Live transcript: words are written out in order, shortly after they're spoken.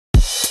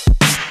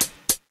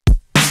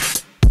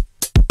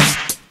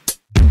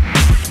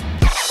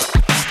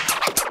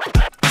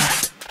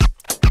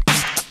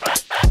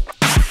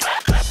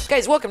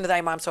Guys, welcome to the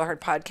I'm So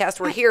Hard podcast.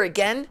 We're here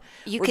again.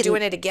 We're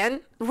doing it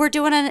again. We're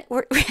doing it.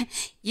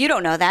 You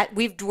don't know that.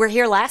 We're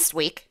here last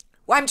week.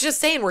 Well, I'm just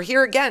saying we're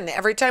here again.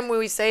 Every time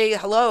we say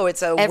hello,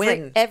 it's a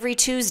win. Every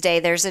Tuesday,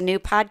 there's a new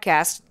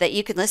podcast that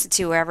you can listen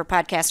to wherever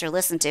podcasts are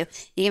listened to.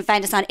 You can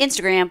find us on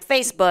Instagram,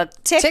 Facebook,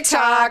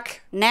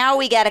 TikTok. Now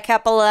we got a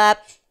couple up.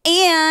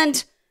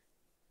 And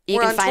you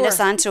can find us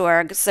on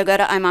tour. So go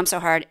to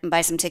IMOMSOHARD and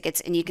buy some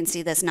tickets, and you can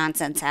see this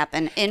nonsense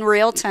happen in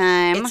real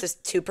time. It's a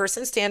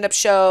two-person stand-up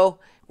show.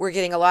 We're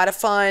getting a lot of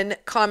fun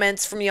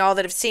comments from y'all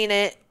that have seen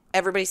it.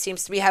 Everybody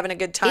seems to be having a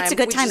good time. It's a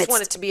good time. We just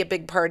want it to be a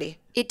big party.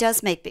 It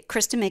does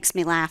Kristen makes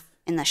me laugh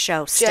in the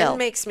show still. Jen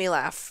makes me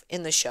laugh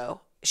in the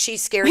show. She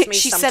scares me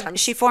sometimes.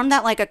 She formed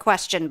that like a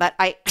question, but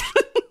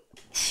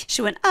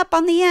she went up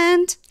on the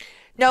end.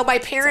 No, my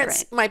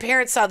parents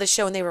saw the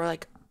show and they were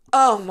like,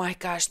 oh my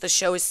gosh, the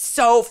show is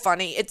so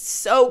funny. It's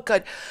so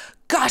good.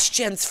 Gosh,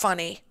 Jen's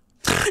funny.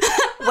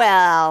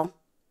 Well,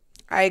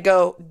 I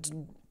go,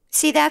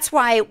 see, that's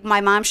why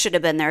my mom should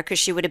have been there, because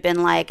she would have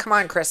been like, come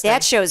on, Kristin.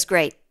 That show's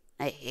great.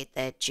 I hate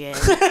that, Jen.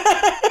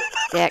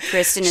 That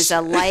Kristin is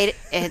a light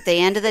at the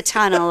end of the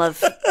tunnel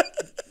of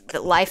the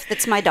life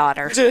that's my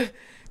daughter.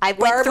 I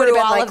went through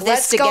all of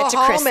this to get to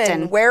Kristin.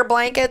 And wear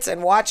blankets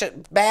and watch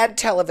bad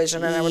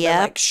television. And I would be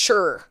like,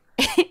 sure.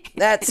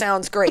 That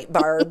sounds great,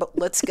 Barb.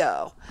 Let's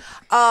go.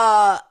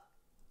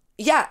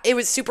 Yeah, it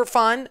was super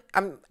fun.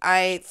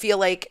 I feel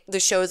like the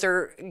shows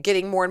are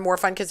getting more and more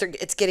fun because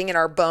it's getting in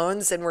our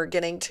bones, and we're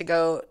getting to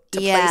go to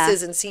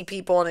places and see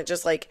people, and it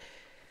just like.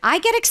 I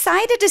get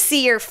excited to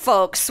see your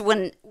folks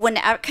when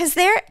because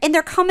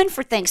they're coming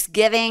for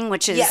Thanksgiving,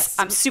 which is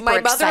I'm super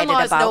excited about. My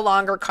mother-in-law is no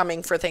longer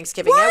coming for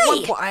Thanksgiving. Why? At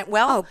one point,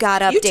 oh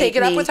God, update you take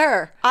it me. up with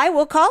her. I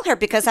will call her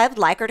because I'd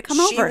like her to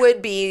come over. She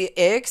would be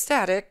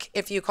ecstatic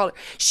if you called her.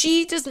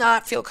 She does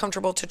not feel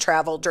comfortable to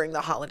travel during the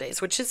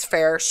holidays, which is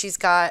fair. She's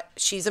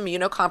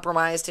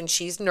immunocompromised and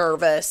she's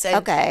nervous.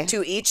 And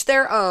to each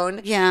their own.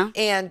 Yeah.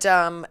 And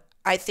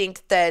I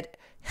think that.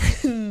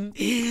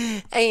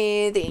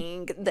 I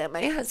think that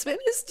my husband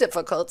is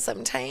difficult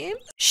sometimes.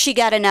 She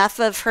got enough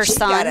of her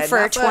son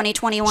for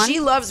 2021. She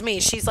loves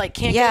me. She's like,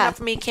 can't get enough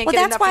of me. Can't get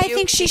enough of you. Well, that's why I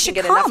think she should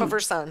get enough of her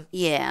son.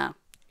 Yeah.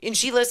 And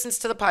she listens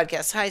to the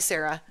podcast. Hi,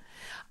 Sarah.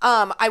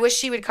 I wish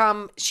she would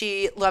come.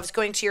 She loves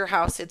going to your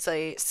house. It's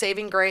a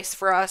saving grace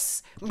for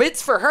us.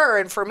 It's for her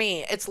and for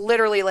me. It's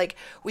literally like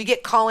we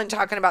get Colin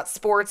talking about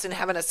sports and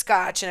having a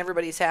scotch, and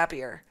everybody's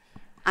happier.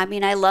 I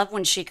mean, I love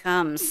when she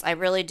comes. I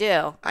really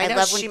do. I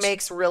know she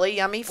makes really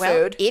yummy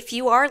food. If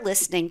you are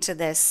listening to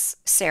this,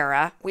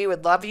 Sarah, we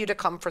would love you to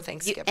come for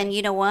Thanksgiving. And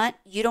you know what?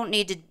 You don't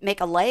need to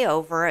make a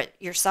layover at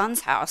your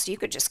son's house. You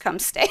could just come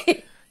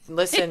stay.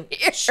 Listen,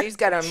 she's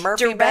got a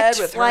Murphy bed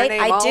with her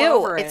name all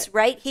over it. It's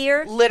right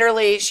here.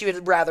 Literally, she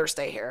would rather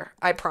stay here.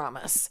 I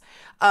promise.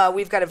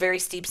 We've got a very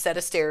steep set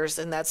of stairs,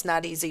 and that's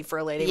not easy for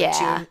a lady with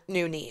two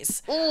new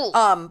knees.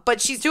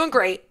 But she's doing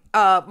great.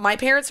 My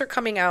parents are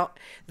coming out.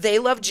 They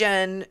love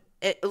Jen.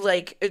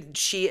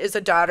 She is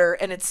a daughter,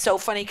 and it's so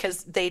funny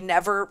because they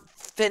never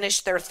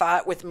finish their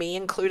thought with me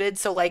included.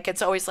 So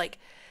it's always like,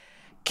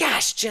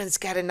 gosh, Jen's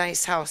got a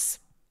nice house.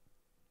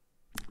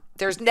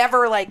 There's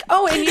never like,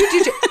 oh, and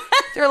you do.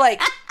 They're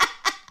like,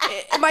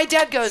 my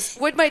dad goes,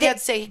 what'd my dad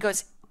say? He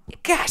goes,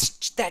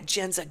 gosh, that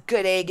Jen's a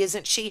good egg,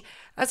 isn't she?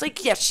 I was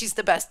like, yes, she's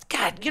the best.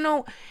 God,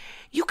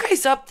 you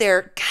guys up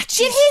there, God,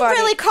 she's funny. Did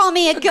he really call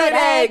me a good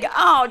egg?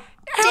 Oh,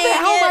 how the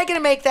hell am I going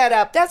to make that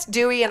up? That's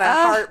Dewey in a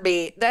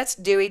heartbeat. That's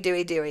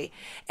Dewey.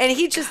 And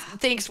he just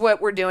thinks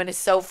what we're doing is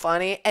so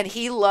funny. And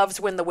he loves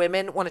when the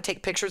women want to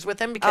take pictures with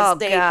him because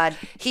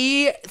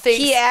he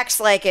thinks. He acts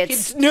like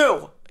it's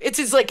new. It's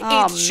his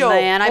eighth show.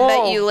 Man, I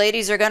bet you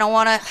ladies are going to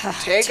want to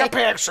take a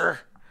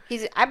picture.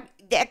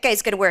 That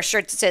guy's going to wear a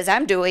shirt that says,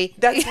 I'm Dewey.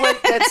 That's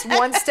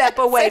one step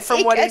away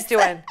from what he's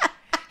doing.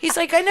 He's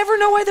like, I never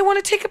know why they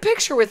want to take a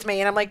picture with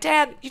me. And I'm like,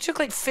 Dad, you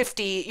took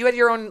 50. You had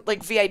your own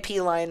VIP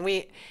line.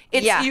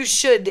 You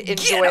should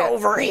enjoy Get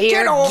over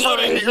here. Get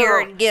in here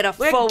and get a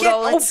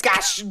photo.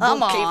 Gosh.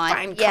 Come on.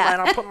 Fine. Come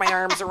on. I'll put my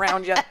arms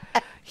around you.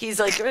 He's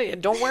like, hey,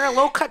 don't wear a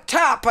low cut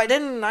top. I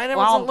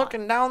wasn't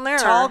looking down there.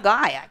 Tall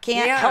guy. I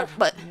can't help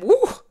but. Woo.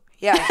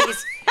 Yeah.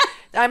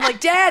 I'm like,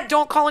 Dad,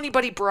 don't call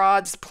anybody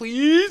broads,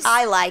 please.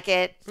 I like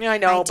it. Yeah, I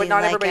know, but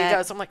not everybody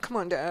does. I'm like, come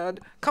on,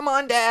 Dad. Come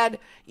on, Dad.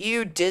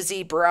 You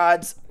dizzy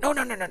broads. No.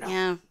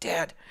 Yeah.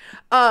 Dad.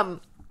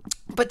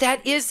 But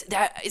that is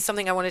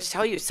something I wanted to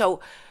tell you.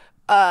 So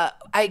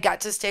I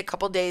got to stay a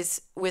couple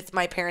days with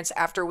my parents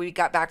after we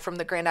got back from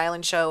the Grand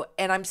Island show,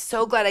 and I'm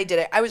so glad I did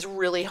it. I was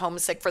really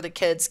homesick for the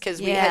kids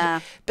because we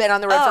had been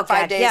on the road for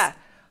 5 days. Yeah.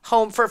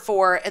 Home for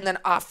 4 and then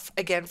off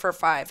again for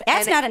 5.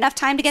 That's not enough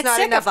time to get sick of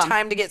them. Not enough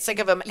time to get sick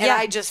of them. And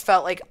I just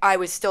felt like I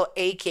was still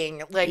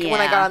aching. When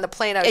I got on the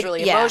plane, I was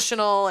really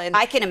emotional. And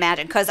I can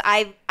imagine because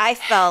I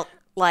felt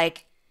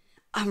like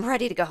I'm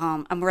ready to go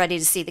home. I'm ready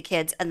to see the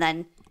kids. And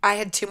then I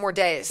had 2 more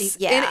days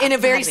in a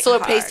very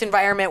slow-paced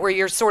environment where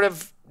you're sort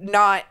of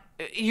not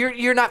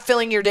you're not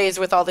filling your days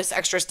with all this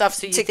extra stuff,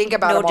 so you think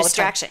about them all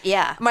distraction. the time.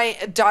 Yeah. My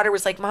daughter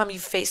was like, Mom, you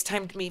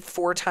FaceTimed me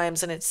 4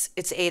 times and it's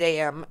 8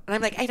 a.m. And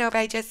I'm like, I know, but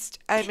I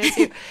miss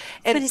you. And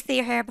I'm going to see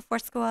your hair before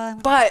school.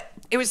 But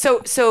it was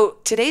so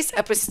today's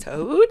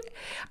episode,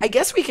 I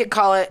guess we could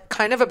call it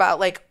kind of about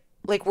like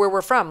where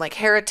we're from, like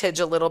heritage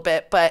a little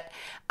bit. But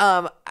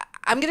I'm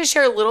going to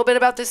share a little bit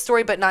about this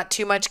story, but not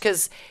too much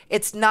because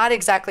it's not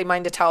exactly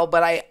mine to tell,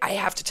 but I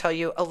have to tell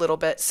you a little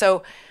bit.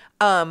 So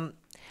I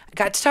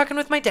got to talking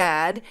with my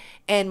dad,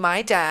 and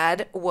my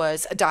dad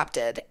was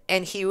adopted,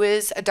 and he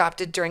was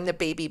adopted during the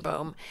baby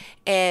boom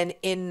and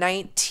in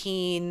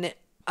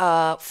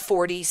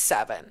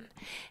 1947.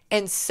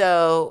 And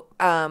so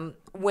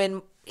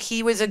when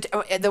he was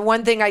the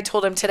one thing I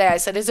told him today, I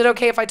said, is it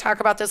okay if I talk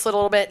about this a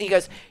little bit? And he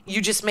goes,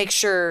 you just make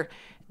sure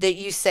that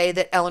you say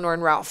that Eleanor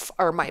and Ralph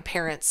are my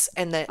parents,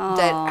 and that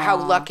how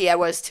lucky I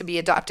was to be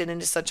adopted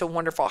into such a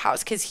wonderful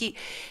house.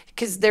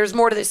 Because there's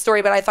more to this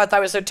story, but I thought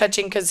that was so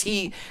touching because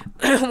he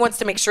wants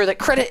to make sure that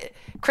credit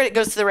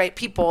goes to the right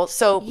people.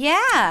 So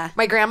yeah,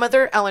 my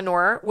grandmother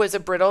Eleanor was a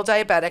brittle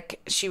diabetic.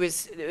 She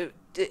was,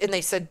 and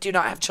they said, do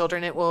not have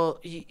children. It'll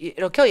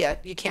kill you.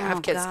 You can't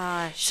have kids.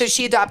 Gosh. So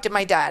she adopted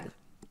my dad.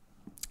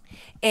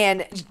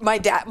 And my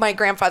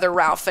grandfather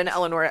Ralph and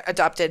Eleanor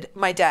adopted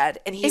my dad,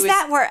 and Is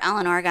that where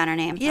Eleanor got her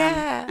name from?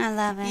 Yeah, I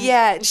love it.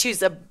 Yeah, and she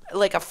was a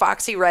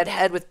foxy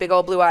redhead with big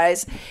old blue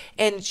eyes,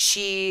 and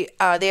they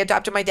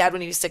adopted my dad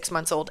when he was 6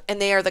 months old, and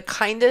they are the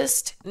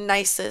kindest,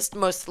 nicest,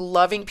 most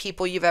loving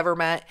people you've ever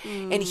met,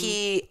 and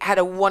he had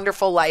a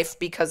wonderful life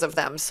because of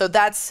them. So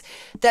that's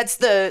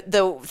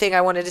the thing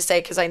I wanted to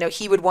say, because I know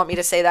he would want me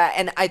to say that,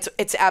 and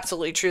it's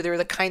absolutely true. They're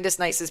the kindest,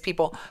 nicest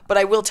people. But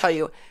I will tell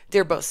you,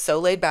 they're both so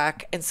laid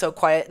back and so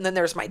quiet. And then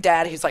there's my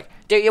dad, who's like,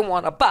 do you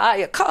want to buy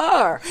a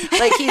car?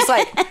 Like, he's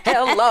like,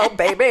 hello,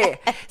 baby.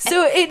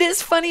 So it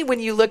is funny when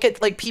you look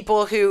at like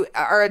people who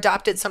are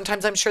adopted.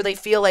 Sometimes I'm sure they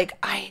feel like,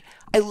 I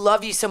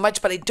love you so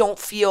much, but I don't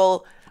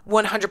feel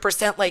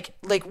 100% like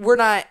we're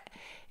not,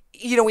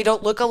 we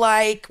don't look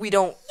alike. We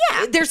don't.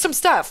 Yeah. There's some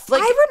stuff.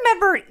 Like, I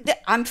remember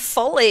I'm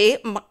fully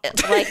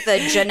like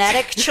the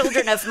genetic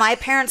children of my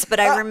parents, but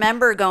I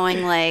remember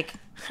going like,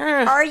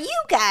 are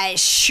you guys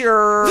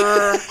sure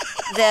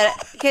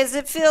that, because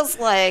it feels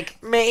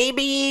like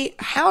maybe,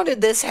 how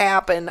did this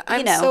happen?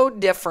 I'm so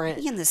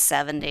different. In the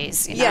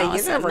 70s, you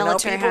never know.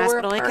 Military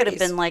hospital, it could have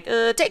been like,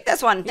 take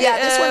this one. Yeah,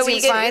 this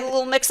one's fine. A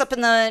little mix up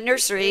in the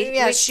nursery.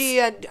 Yeah,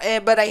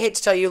 but I hate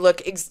to tell you,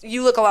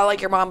 you look a lot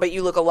like your mom, but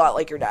you look a lot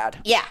like your dad.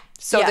 Yeah.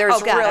 So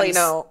there's really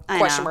no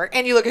question mark.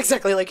 And you look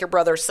exactly like your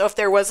brother. So if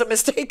there was a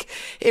mistake,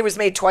 it was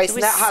made twice,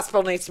 and that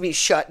hospital needs to be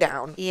shut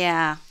down.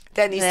 Yeah.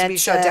 That needs to be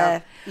shut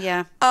down.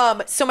 Yeah.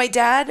 So my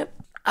dad,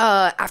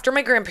 after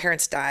my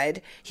grandparents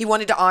died, he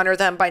wanted to honor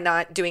them by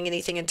not doing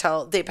anything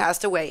until they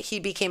passed away. He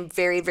became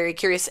very, very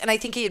curious. And I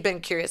think he had been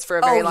curious for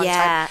a very long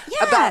time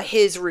about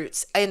his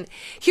roots. And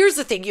here's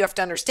the thing you have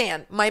to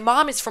understand. My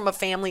mom is from a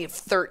family of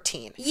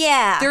 13.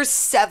 Yeah. There's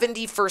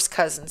 70 first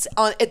cousins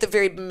at the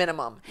very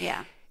minimum.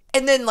 Yeah.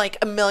 And then like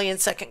a million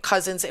second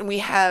cousins. And we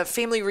have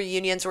family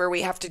reunions where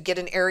we have to get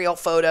an aerial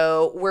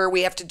photo, where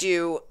we have to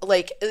do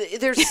like,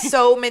 there's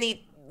so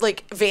many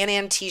like Van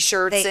Ann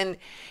t-shirts, and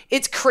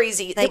it's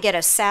crazy. They get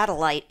a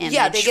satellite image.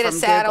 Yeah, they get a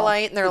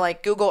satellite, Google. And they're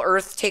like, Google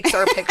Earth takes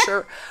our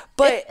picture.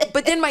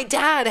 But then my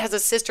dad has a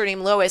sister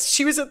named Lois.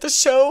 She was at the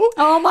show.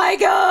 Oh my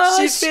gosh.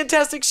 She's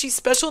fantastic. She's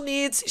special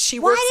needs. She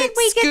Why works did at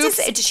we Scoops.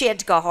 get to? She had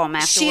to go home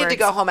afterwards. She had to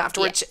go home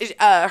afterwards.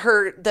 Yeah.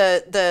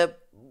 The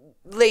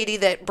lady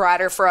that brought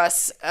her for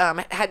us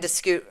had to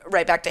scoot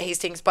right back to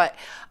Hastings, but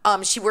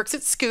she works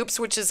at Scoops,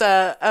 which is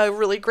a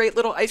really great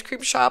little ice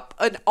cream shop,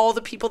 and all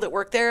the people that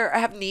work there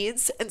have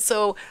needs. And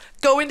so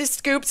go into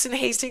Scoops in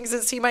Hastings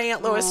and see my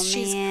Aunt Lois.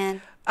 She's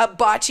a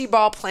bocce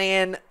ball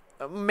playing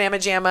Mama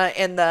Jamma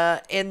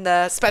in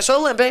the Special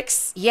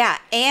Olympics. Yeah,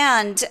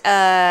 and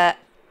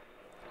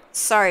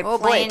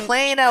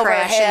plane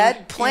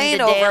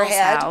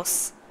overhead,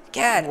 house.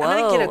 God, whoa,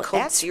 I'm gonna get a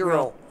Coke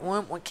Zero.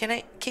 Can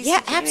I?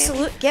 Yeah,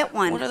 absolutely. Get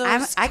one. One of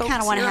those I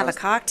kind of want to have a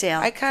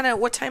cocktail.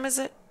 What time is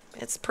it?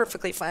 It's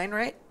perfectly fine,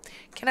 right?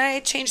 Can I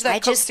change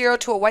that Coke Zero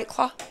to a White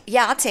Claw?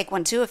 Yeah, I'll take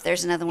one too if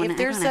there's another one. If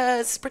there's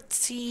a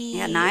spritzy.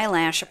 Yeah, an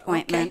eyelash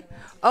appointment. Okay.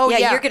 Oh,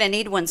 yeah. You're going to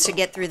need one to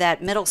get through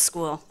that middle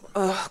school.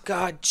 Oh,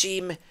 God,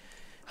 Jim.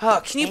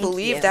 Oh, can you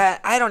believe that?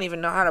 I don't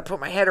even know how to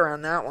put my head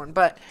around that one.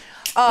 But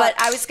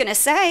I was going to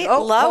say,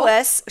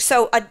 Lois,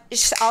 so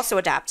she's also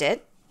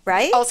adopted,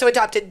 right? Also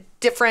adopted,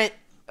 different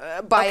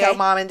bio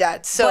mom and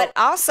dad. So, but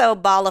also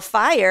Ball of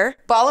Fire.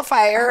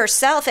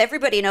 Herself,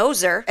 everybody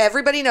knows her. I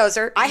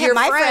have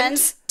my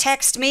friends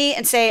text me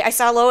and say, I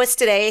saw Lois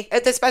today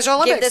at the Special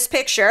Olympics. Give this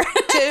picture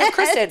to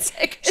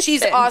Kristin.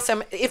 She's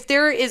awesome. If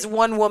there is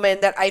one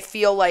woman that I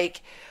feel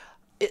like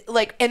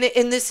and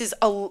this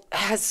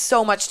has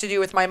so much to do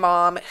with my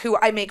mom, who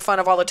I make fun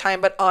of all the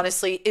time, but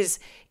honestly is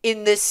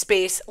in this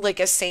space like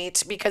a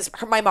saint, because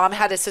my mom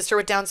had a sister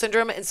with Down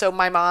syndrome, and so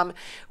my mom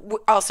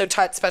also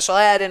taught special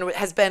ed and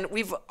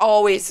we've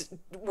always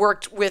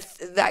worked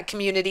with that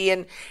community,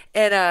 and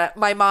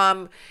my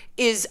mom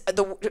is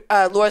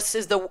Lois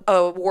is the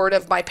ward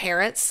of my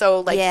parents,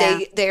 so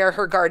like they are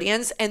her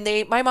guardians, and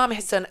my mom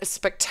has done a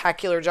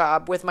spectacular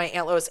job with my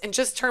Aunt Lois in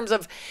just terms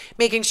of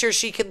making sure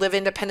she could live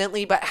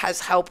independently but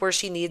has help where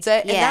she needs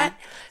it. And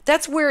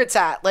that's where it's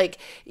at. Like,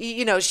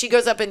 you know, she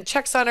goes up and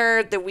checks on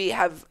her, that we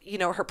have, you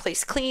know, her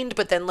place cleaned,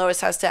 but then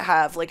Lois has to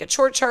have like a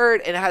chore chart,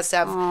 and it has to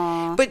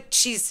have but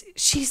she's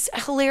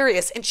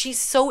hilarious, and she's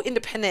so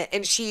independent,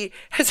 and she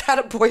has had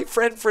a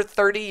boyfriend for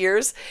 30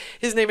 years.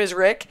 His name is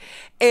Rick.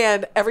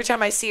 And every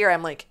time I see her,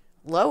 I'm like,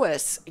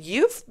 Lois,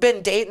 you've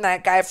been dating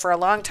that guy for a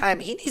long time.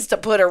 He needs to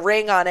put a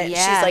ring on it. And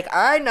she's like,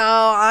 I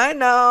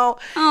know.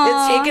 Aww.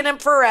 It's taking him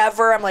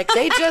forever. I'm like,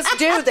 they just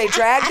do. They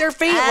drag their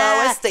feet,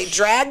 Lois. They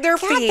drag their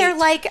feet. They're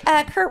like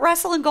Kurt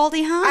Russell and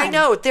Goldie Hawn. I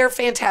know. They're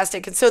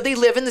fantastic. And so they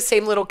live in the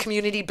same little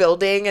community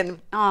building. And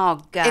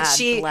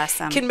she bless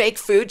them. Can make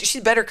food.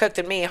 She's better cook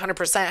than me,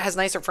 100%. Has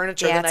nicer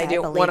furniture than I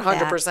do,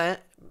 100%.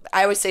 That.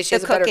 I always say she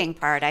has a better... The cooking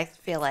part, I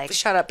feel like.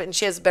 Shut up. And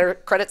she has a better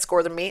credit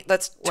score than me.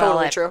 That's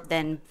totally true.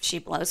 Then she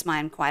blows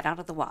mine quite out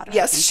of the water.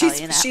 Yes,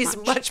 she's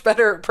a much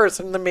better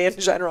person than me in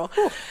general.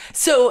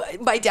 So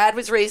my dad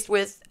was raised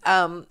with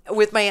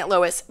my Aunt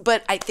Lois,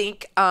 but I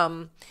think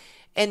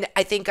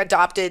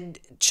adopted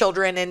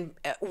children and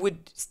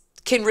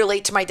can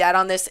relate to my dad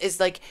on this, is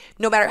like,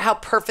 no matter how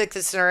perfect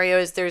the scenario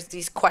is, there's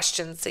these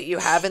questions that you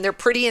have, and they're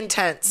pretty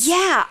intense.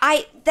 Yeah,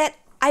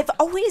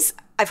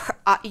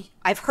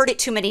 I've heard it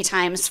too many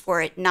times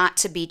for it not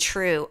to be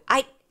true.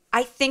 I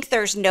think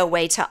there's no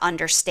way to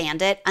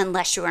understand it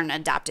unless you're an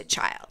adopted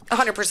child.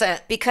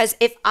 100%. Because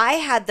if I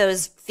had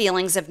those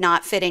feelings of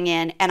not fitting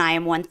in, and I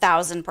am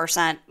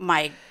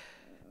 1000%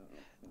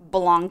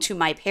 belong to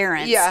my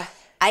parents,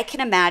 I can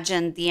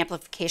imagine the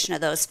amplification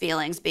of those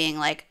feelings being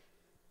like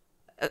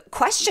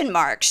question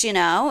marks, you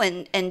know,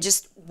 and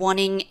just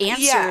wanting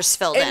answers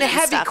filled in. And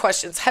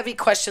heavy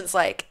questions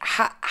like,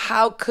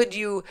 how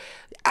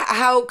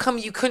come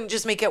you couldn't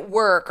just make it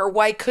work? Or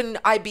why couldn't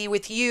I be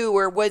with you?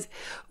 Or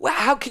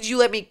how could you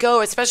let me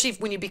go? Especially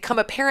when you become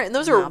a parent. And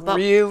those are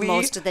really...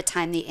 Most of the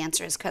time the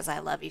answer is because I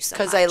love you so much.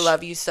 Because I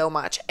love you so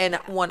much. And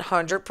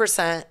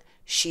 100%,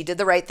 she did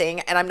the right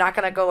thing. And I'm not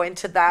going to go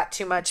into that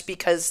too much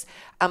because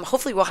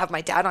hopefully we'll have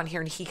my dad on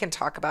here and he can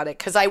talk about it.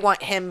 Because I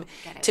want him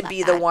to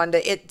be the one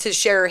to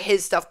share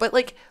his stuff. But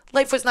like,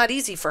 life was not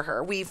easy for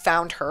her. We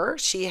found her.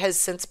 She has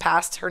since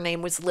passed. Her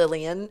name was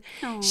Lillian.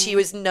 Aww. She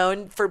was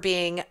known for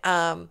being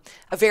a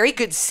very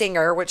good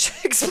singer, which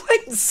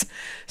explains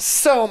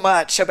so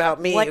much about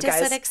me. What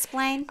does it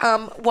explain?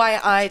 Why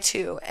I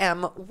too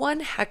am one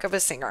heck of a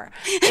singer.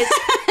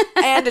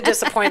 And a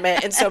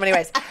disappointment in so many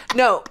ways.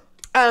 No,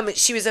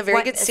 she was a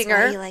very good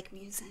singer. Why you like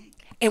music?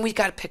 And we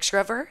got a picture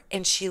of her,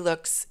 and she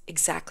looks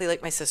exactly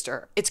like my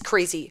sister. It's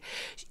crazy.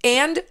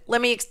 And let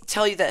me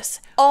tell you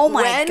this. Oh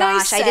my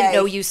gosh, I didn't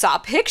know you saw a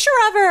picture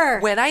of her.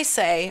 When I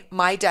say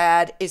my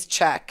dad is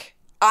Czech,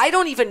 I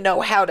don't even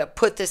know how to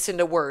put this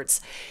into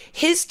words.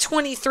 His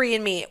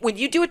 23andMe, when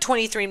you do a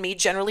 23andMe,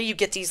 generally you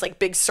get these like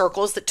big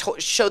circles that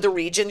show the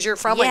regions you're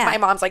from. Like my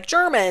mom's like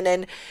German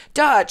and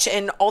Dutch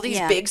and all these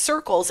big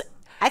circles.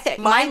 I think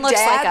mine looks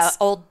like an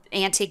old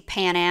antique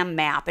Pan Am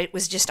map. It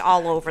was just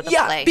all over the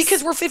place. Yeah,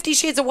 because we're 50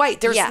 Shades of White.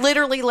 There's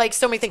literally like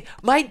so many things.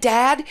 My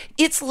dad,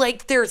 it's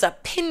like there's a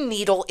pin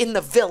needle in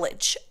the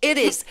village. It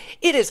is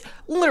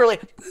literally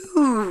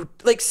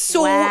like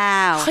so.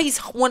 Wow. He's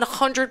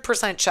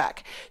 100%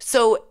 Czech.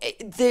 So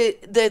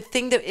the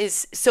thing that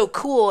is so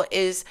cool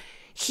is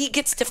he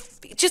gets to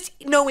just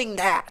knowing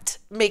that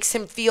makes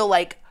him feel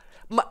like,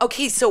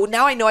 okay, so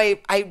now I know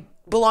I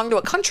belong to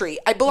a country.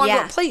 I belong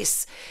to a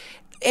place.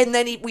 And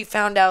then we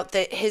found out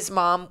that his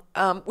mom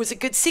was a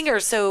good singer,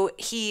 so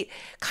he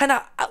kind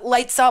of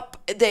lights up.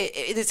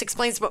 This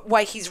explains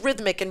why he's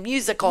rhythmic and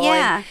musical,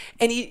 and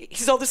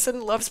he's all of a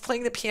sudden loves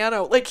playing the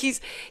piano. Like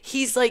he's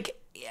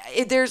like,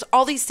 there's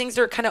all these things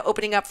that are kind of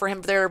opening up for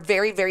him. They're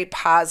very, very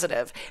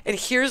positive. And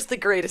here's the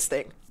greatest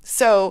thing.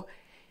 So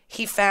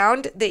he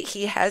found that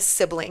he has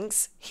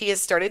siblings. He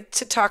has started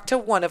to talk to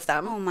one of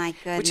them. Oh my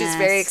goodness! Which is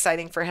very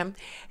exciting for him.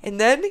 And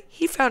then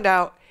he found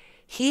out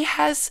he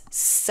has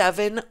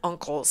 7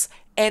 uncles,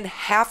 and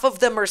half of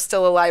them are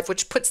still alive,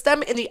 which puts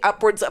them in the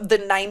upwards of the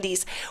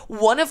 90s.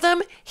 One of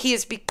them he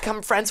has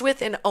become friends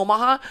with in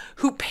Omaha,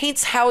 who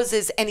paints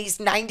houses, and he's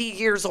 90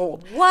 years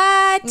old.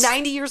 What?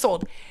 90 years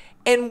old.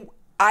 And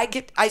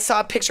I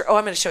saw a picture. Oh,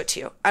 I'm going to show it to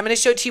you.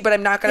 But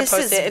I'm not going to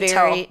post it until. This is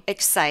very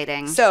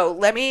exciting. So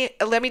let me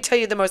tell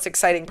you the most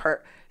exciting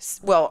part.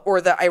 Well, or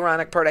the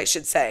ironic part, I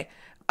should say.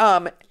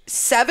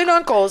 7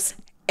 uncles,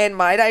 and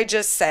might I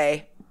just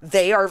say,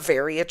 they are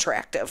very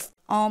attractive.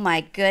 Oh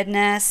my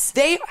goodness.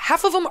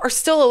 Half of them are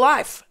still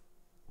alive.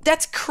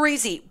 That's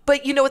crazy.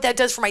 But you know what that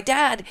does for my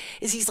dad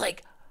is he's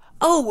like,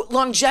 oh,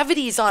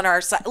 longevity's on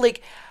our side.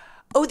 Like,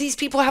 oh, these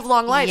people have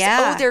long lives.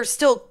 Yeah. Oh, they're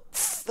still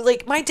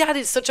like, my dad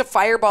is such a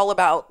fireball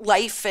about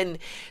life and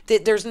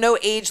that there's no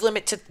age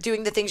limit to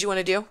doing the things you want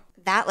to do.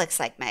 That looks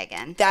like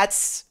Megan.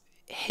 That's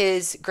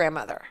his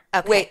grandmother.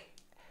 Okay. Wait,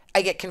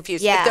 I get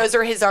confused. Yeah. If those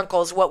are his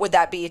uncles, what would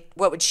that be?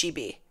 What would she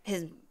be?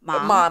 His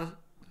mom. Mom.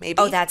 maybe.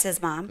 Oh, that's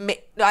his mom?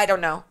 I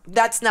don't know.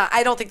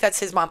 I don't think that's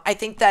his mom. I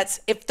think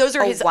if those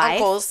are his wife?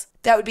 uncles,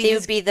 that would be They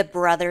would be the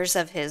brothers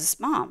of his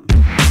mom.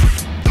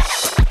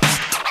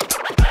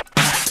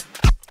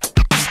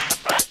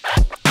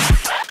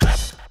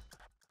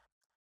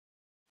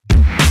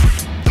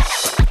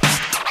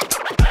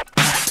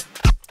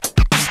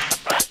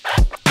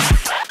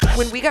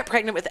 When we got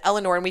pregnant with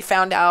Eleanor and we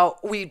found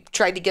out, we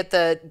tried to get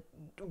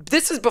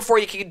this is before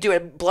you could do a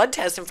blood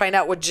test and find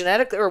out what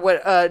genetic or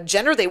what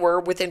gender they were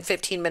within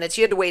 15 minutes.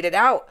 You had to wait it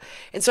out.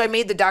 And so I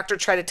made the doctor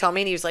try to tell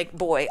me, and he was like,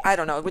 boy, I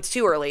don't know. It's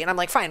too early. And I'm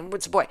like, fine,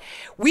 what's a boy?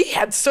 We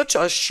had such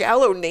a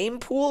shallow name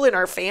pool in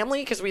our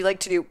family because we like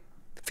to do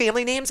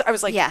family names. I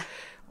was like, yeah,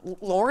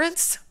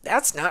 Lawrence,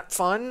 that's not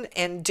fun.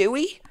 And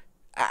Dewey,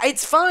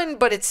 it's fun,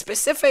 but it's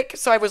specific.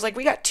 So I was like,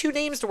 we got 2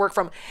 names to work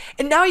from.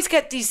 And now he's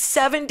got these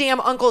 7 damn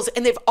uncles,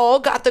 and they've all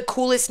got the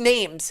coolest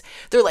names.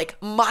 They're like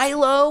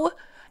Milo,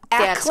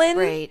 that's Acklin,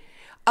 great.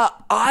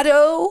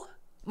 Otto,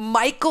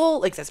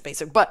 Michael. Like, that's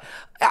basic. But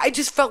I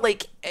just felt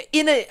like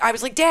I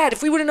was like, Dad,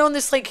 if we would have known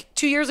this like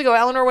 2 years ago,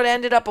 Eleanor would have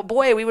ended up a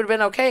boy. We would have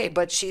been okay.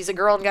 But she's a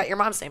girl and got your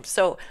mom's name.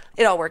 So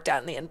it all worked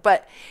out in the end.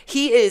 But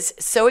he is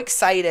so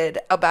excited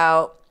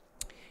about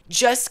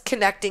just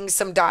connecting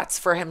some dots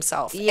for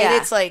himself. Yeah.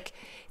 And it's like,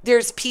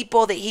 there's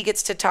people that he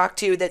gets to talk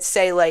to that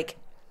say, like,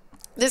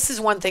 this is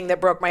one thing that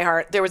broke my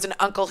heart. There was an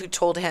uncle who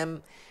told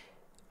him,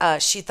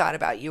 she thought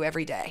about you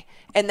every day.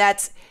 And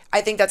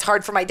I think that's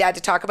hard for my dad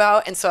to talk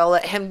about. And so I'll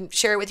let him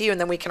share it with you, and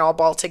then we can all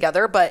ball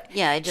together. But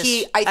yeah, I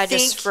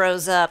just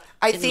froze up.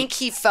 I think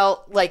he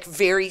felt like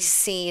very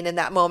seen in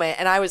that moment.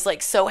 And I was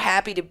like so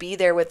happy to be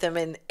there with him.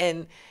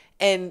 And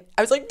I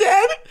was like,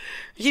 Dad,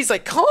 he's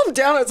like, calm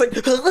down. I was like,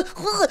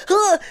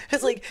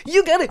 it's like,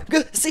 you gotta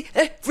go see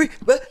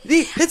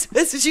everybody as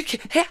best as you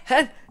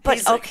can. But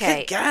he's like, okay.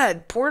 Good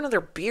God, pour another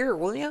beer,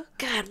 will you?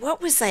 God,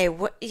 what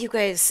you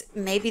guys,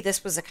 maybe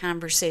this was a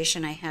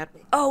conversation I had.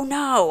 Oh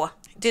no.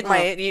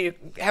 You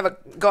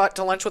go out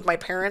to lunch with my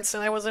parents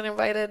and I wasn't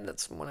invited?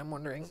 That's what I'm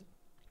wondering.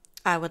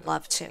 I would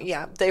love to.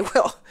 Yeah, they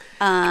will.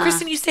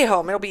 Kristin, you stay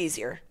home. It'll be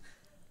easier.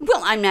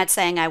 Well, I'm not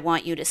saying I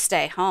want you to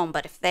stay home,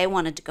 but if they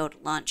wanted to go to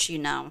lunch,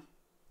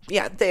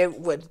 Yeah, they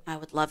would. I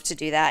would love to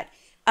do that.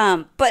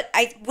 But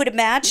I would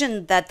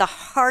imagine that the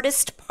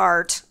hardest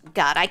part,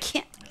 God,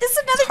 this is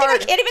another thing I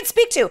can't even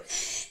speak to.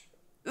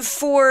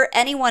 For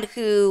anyone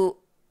who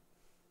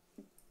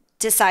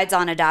decides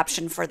on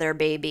adoption for their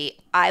baby,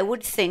 I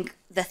would think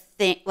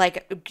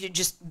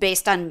just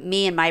based on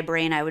me and my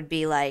brain, I would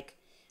be like,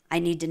 I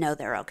need to know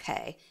they're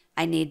okay.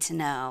 I need to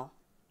know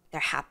they're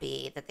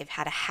happy, that they've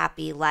had a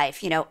happy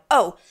life.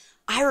 Oh,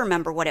 I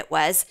remember what it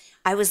was.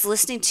 I was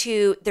listening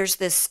to, there's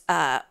this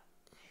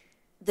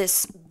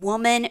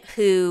woman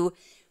who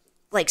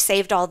like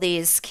saved all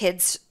these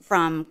kids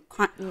from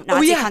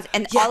Nazi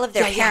and all of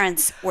their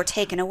parents were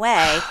taken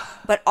away,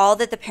 but all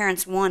that the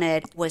parents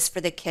wanted was for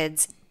the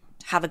kids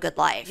to have a good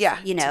life. Yeah,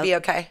 to be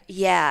okay.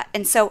 Yeah,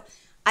 and so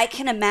I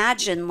can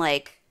imagine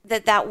like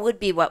that would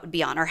be what would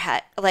be on her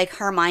head, like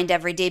her mind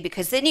every day,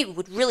 because then you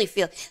would really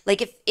feel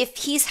like if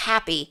he's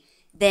happy,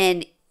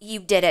 then you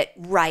did it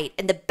right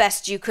and the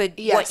best you could.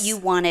 Yes. What you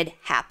wanted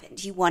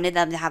happened. You wanted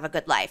them to have a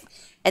good life,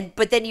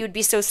 but then you would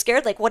be so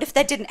scared. Like, what if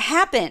that didn't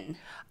happen?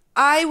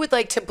 I would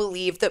like to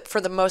believe that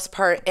for the most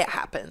part it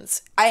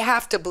happens. I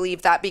have to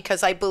believe that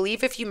because I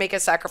believe if you make a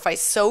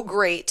sacrifice so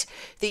great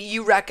that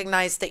you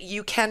recognize that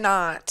you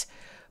cannot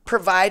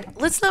provide.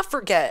 Let's not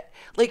forget,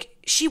 like,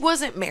 she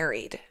wasn't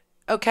married.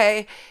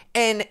 Okay.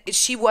 And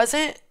she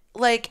wasn't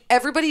like,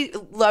 everybody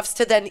loves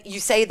to then you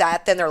say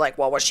that, then they're like,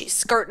 well, was she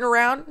skirting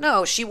around?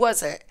 No, she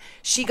wasn't.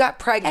 She got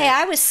pregnant. Hey,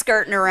 I was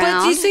skirting around.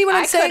 But do you see what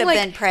I'm saying? I could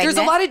have been pregnant.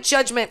 There's a lot of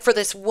judgment for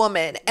this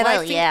woman. And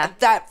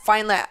I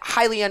find that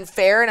highly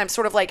unfair. And I'm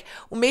sort of like,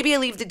 well, maybe I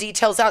leave the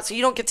details out so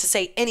you don't get to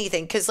say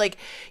anything. Because, like,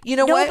 you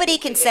know what? Nobody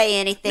can say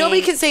anything.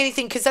 Nobody can say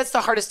anything because that's the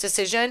hardest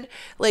decision.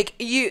 Like,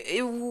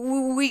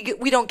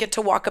 we don't get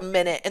to walk a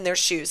minute in their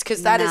shoes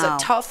because that is a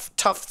tough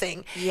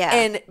thing. Yeah.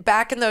 And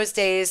back in those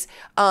days,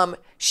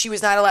 she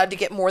was not allowed to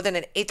get more than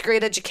an 8th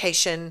grade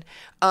education.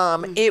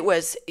 It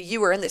was,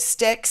 you were in the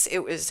sticks. It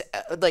was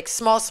like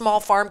small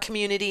farm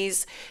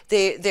communities.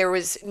 There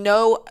was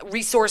no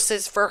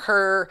resources for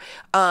her.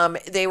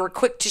 They were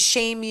quick to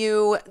shame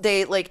you.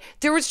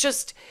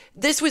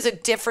 This was a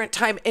different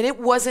time, and it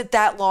wasn't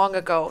that long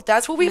ago.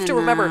 That's what we have to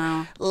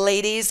remember,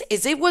 ladies,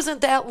 is it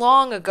wasn't that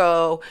long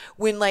ago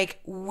when, like,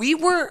 we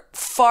weren't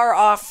far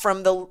off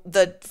from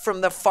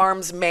the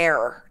farm's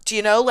mare. Do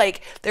you know?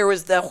 Like, there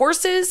was the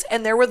horses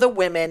and there were the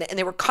women, and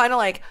they were kind of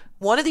like,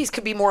 one of these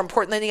could be more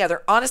important than the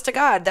other. Honest to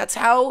God, that's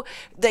how,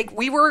 like,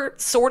 we were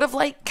sort of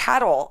like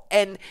cattle.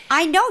 And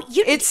I know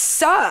it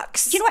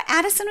sucks. You know what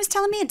Addison was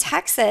telling me in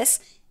Texas?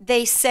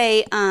 They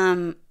say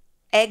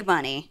egg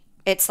money.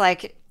 It's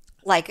like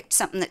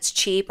something that's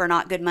cheap or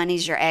not good money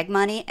is your egg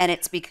money, and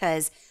it's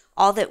because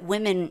all that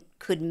women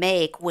could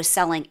make was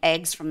selling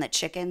eggs from the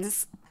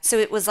chickens. So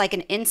it was like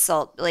an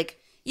insult. Like,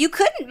 you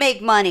couldn't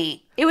make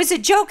money It was a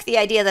joke, the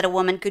idea that a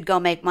woman could go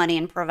make money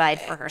and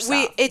provide for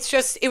herself.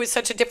 It was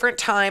such a different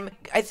time.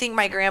 I think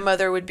my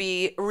grandmother would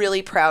be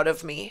really proud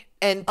of me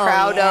and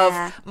proud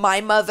of my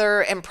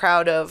mother and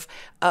proud of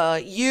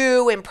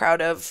you and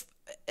proud of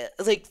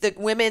like the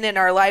women in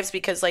our lives,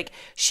 because like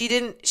she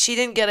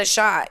didn't get a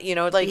shot, you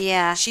know, like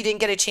she didn't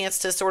get a chance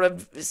to sort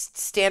of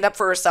stand up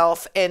for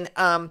herself, and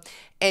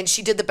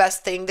she did the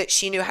best thing that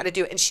she knew how to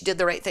do, and she did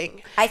the right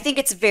thing. I think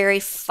it's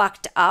very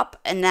fucked up,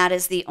 and that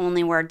is the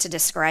only word to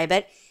describe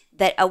it,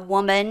 that a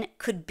woman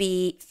could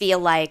feel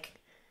like,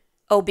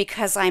 oh,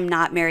 because I'm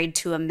not married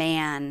to a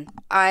man,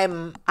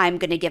 I'm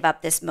going to give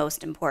up this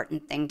most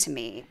important thing to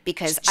me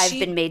because I've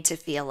been made to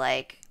feel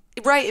like.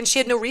 Right, and she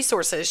had no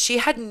resources. She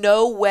had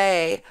no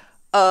way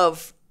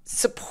of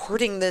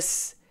supporting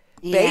this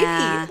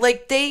baby.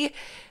 Like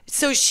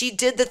so she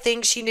did the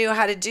thing she knew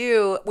how to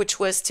do, which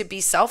was to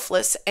be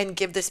selfless and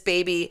give this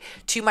baby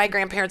to my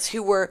grandparents,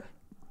 who were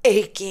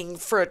aching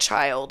for a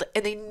child,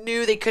 and they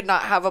knew they could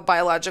not have a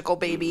biological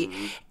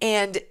baby.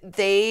 And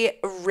they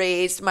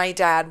raised my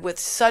dad with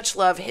such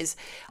love, his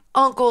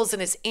uncles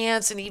and his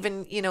aunts, and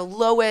even, you know,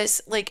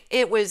 Lois. Like,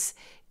 it was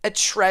a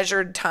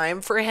treasured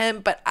time for him,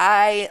 but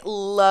I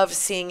love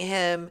seeing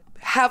him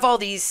have all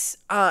these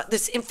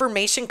this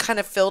information kind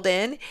of filled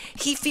in.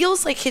 He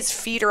feels like his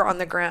feet are on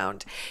the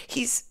ground.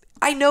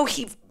 I know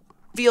he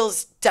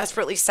feels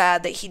desperately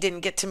sad that he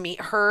didn't get to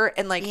meet her,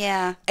 and like,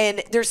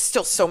 and there's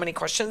still so many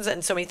questions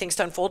and so many things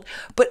to unfold.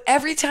 But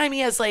every time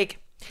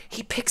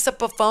he picks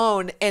up a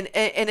phone and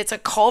it's a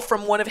call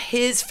from one of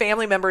his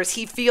family members,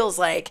 he feels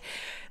like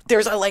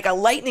there's a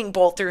lightning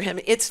bolt through him.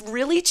 It's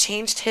really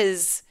changed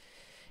his.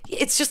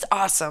 It's just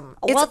awesome.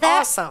 It's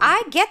awesome.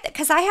 I get that,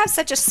 because I have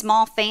such a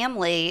small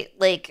family.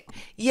 Like,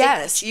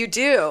 yes, you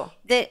do.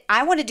 That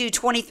I want to do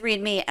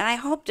 23andMe, and I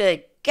hope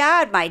to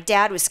God my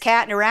dad was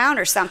catting around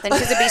or something,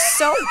 because it'd be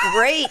so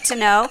great to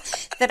know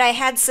that I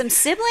had some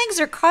siblings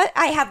or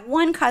I have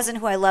one cousin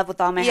who I love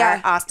with all my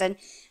heart, Austin.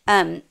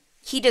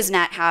 He does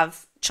not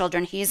have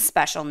children. He's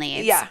special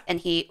needs, and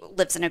he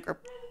lives in a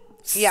group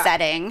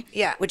setting,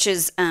 which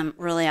is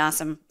really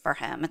awesome for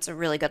him. It's a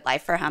really good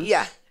life for him.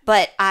 Yeah,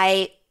 but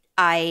I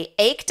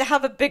ache to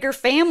have a bigger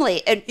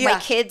family. And my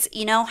kids,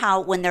 you know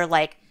how when they're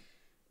like,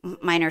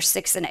 mine are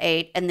 6 and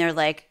 8, and they're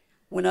like,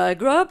 when I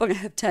grow up, I'm going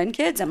to have 10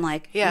 kids. I'm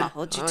like, I'm going to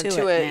hold you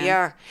to it, man.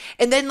 Yeah.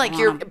 And then like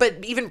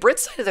but even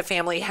Britt's side of the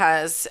family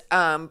has,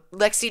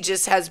 Lexi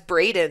just has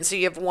Braden. So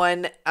you have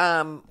one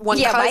cousin.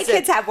 My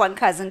kids have one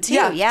cousin too.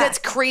 Yeah. That's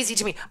crazy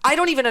to me. I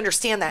don't even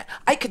understand that.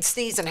 I could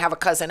sneeze and have a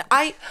cousin.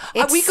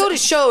 We go to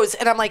shows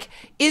and I'm like,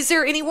 is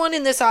there anyone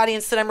in this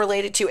audience that I'm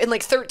related to? And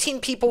like 13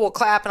 people will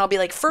clap and I'll be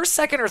like, first,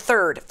 second, or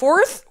third,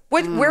 fourth?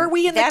 Where are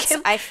we in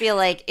the I feel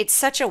like it's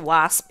such a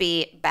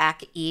waspy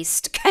back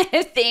east kind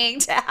of thing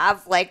to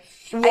have like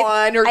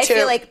one or two. I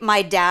feel like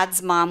my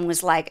dad's mom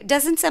was like,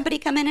 doesn't somebody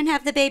come in and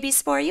have the babies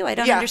for you? I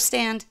don't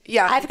understand.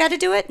 Yeah. I've got to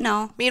do it?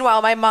 No.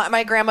 Meanwhile,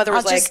 my grandmother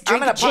was like,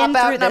 I'm going to pop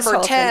out number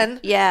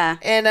 10. Yeah.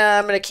 And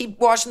I'm going to keep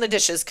washing the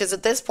dishes, because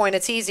at this point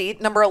it's easy.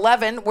 Number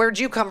 11, where'd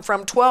you come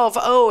from? 12,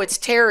 oh, it's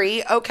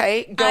Terry.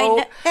 Okay,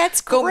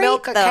 that's go great,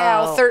 milk a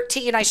cow.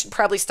 13, I should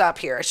probably stop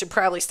here.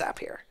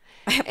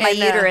 My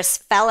uterus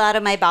fell out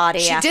of my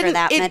body after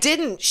that. It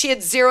didn't. She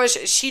had zero.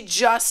 She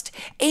just,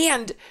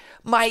 and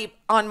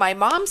on my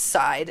mom's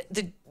side,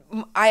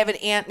 I have an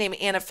aunt named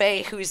Anna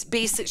Faye who's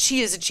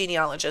she is a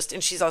genealogist,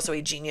 and she's also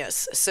a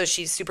genius. So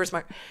she's super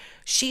smart.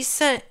 She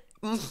sent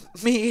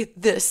me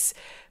this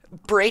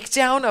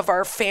breakdown of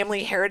our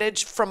family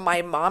heritage from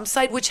my mom's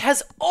side, which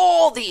has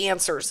all the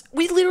answers.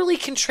 We literally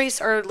can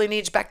trace our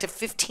lineage back to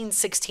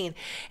 1516.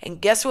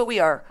 And guess what we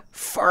are?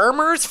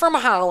 Farmers from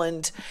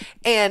Holland.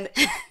 And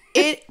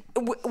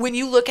when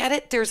you look at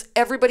it,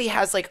 everybody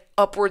has like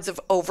upwards of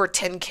over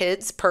 10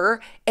 kids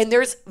per, and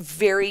there's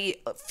very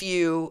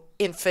few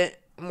infant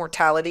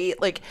mortality,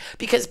 like,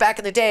 because back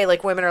in the day,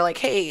 like, women are like,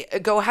 hey,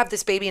 go have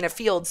this baby in a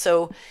field,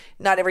 so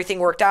not everything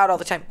worked out all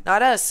the time.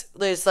 Not us.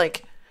 There's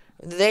like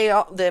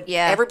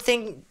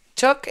everything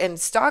took and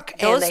stuck,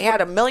 and they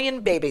had a million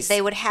babies.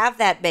 They would have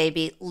that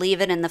baby,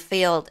 leave it in the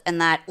field, and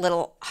that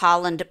little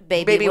Holland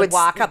baby would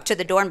walk up to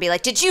the door and be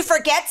like, did you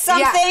forget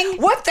something? Yeah.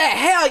 What the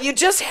hell? You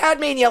just had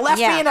me and you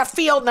left me in a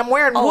field, and I'm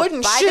wearing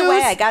wooden shoes. By the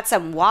way, I got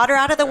some water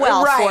out of the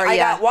well for you. I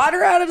got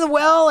water out of the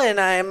well, and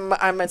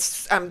I'm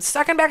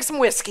sucking back some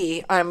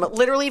whiskey. I'm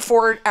literally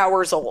 4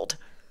 hours old.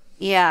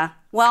 Yeah.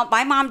 Well,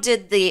 my mom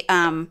did the,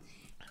 I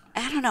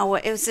don't know,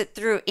 was it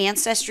through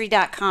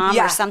Ancestry.com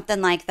or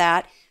something like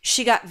that?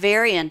 She got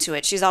very into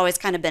it. She's always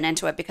kind of been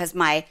into it, because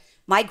my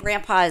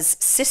grandpa's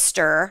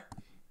sister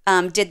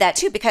did that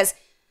too, because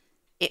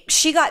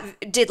she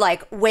did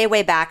like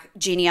way back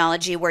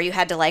genealogy, where you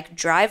had to like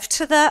drive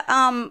to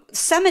the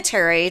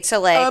cemetery to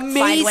like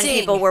find when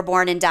people were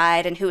born and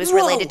died and who was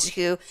related to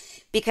who,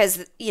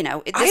 because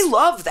I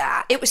love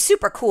that. It was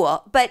super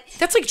cool, but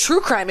that's like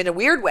true crime in a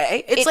weird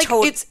way.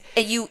 It's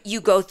you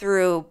go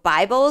through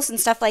Bibles and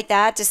stuff like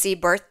that to see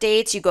birth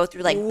dates. You go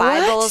through like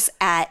Bibles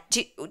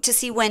to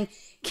see when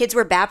kids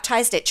were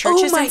baptized at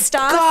churches and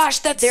stuff. Oh my gosh,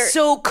 that's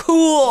so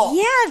cool.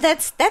 Yeah,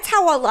 that's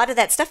how a lot of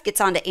that stuff gets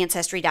onto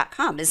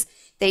Ancestry.com is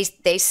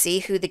they see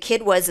who the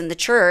kid was in the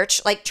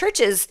church. Like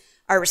churches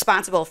are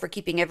responsible for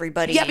keeping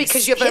everybody's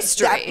because you have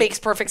history. that makes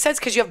perfect sense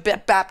because you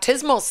have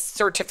baptismal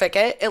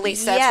certificate. At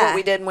least that's what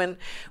we did when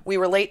we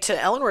were late to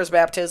Eleanor's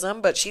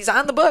baptism. But she's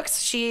on the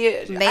books.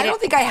 I don't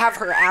think I have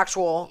her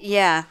actual.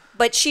 Yeah,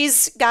 but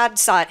God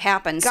saw it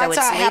happen, so it's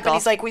legal. Happen.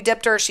 He's like, we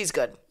dipped her. She's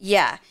good.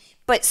 Yeah.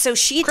 But so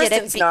she did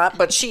it. Kristin's not,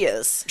 but she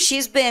is.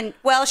 She's on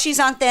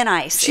thin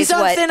ice. She's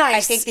on thin ice. I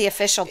think the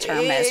official term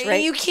is,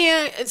 right? You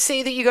can't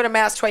say that you go to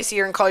mass twice a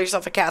year and call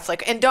yourself a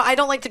Catholic. And I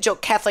don't like the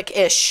joke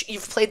Catholic-ish.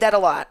 You've played that a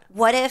lot.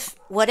 What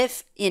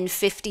if in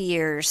 50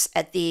 years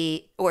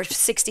or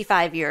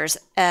 65 years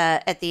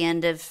at the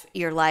end of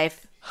your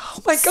life? Oh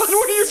my God,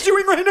 what are you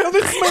doing right now?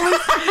 This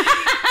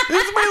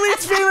is my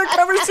least favorite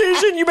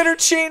conversation. You better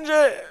change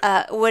it.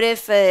 What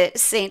if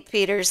St.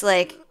 Peter's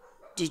like,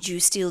 did you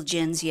steal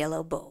Jen's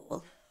yellow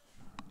bowl?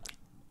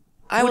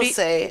 I will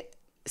say,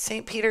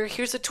 St. Peter,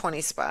 here's a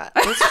 20 spot.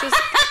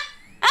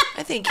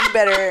 I think you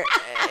better,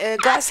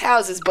 glass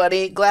houses,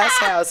 buddy. Glass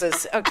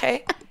houses,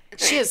 okay?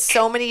 She has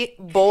so many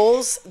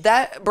bowls.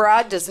 That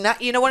broad does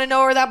not, you don't want to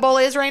know where that bowl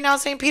is right now,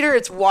 St. Peter?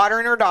 It's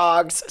watering her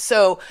dogs.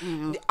 So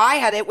I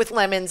had it with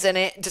lemons in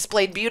it,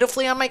 displayed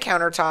beautifully on my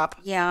countertop.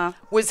 Yeah.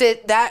 Was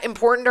it that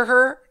important to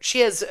her?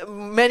 She has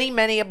many,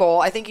 many a bowl.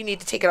 I think you need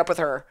to take it up with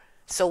her.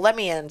 So let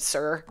me in,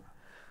 sir.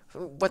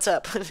 What's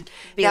up?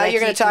 Now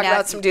you're going to talk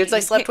about some dudes I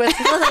slept with?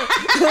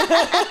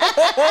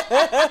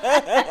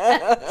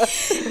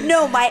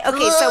 No, so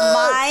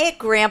my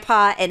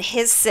grandpa and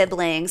his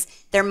siblings,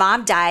 their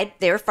mom died.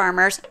 They were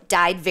farmers,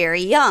 died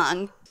very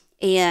young.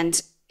 And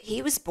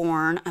he was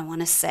born, I want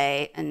to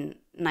say, in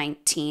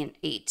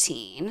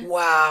 1918.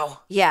 Wow.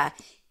 Yeah.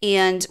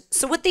 And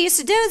so what they used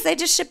to do is they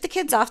just ship the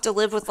kids off to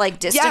live with like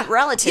distant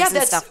relatives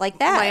and stuff like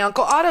that. My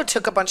Uncle Otto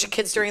took a bunch of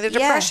kids during the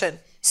Depression.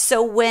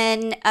 So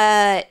when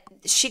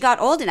she got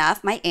old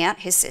enough, my aunt,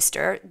 his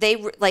sister, they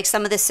like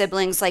some of the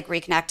siblings like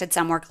reconnected,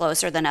 some were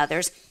closer than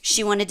others.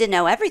 She wanted to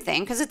know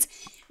everything because it's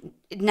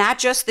not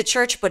just the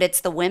church, but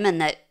it's the women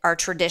that are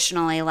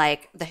traditionally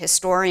like the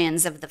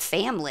historians of the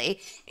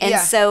family. And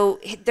so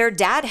their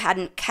dad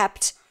hadn't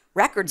kept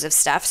records of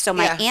stuff. So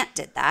my aunt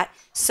did that.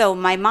 So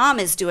my mom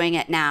is doing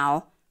it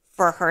now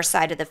for her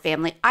side of the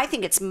family. I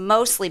think it's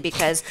mostly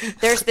because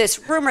there's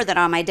this rumor that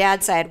on my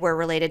dad's side we're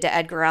related to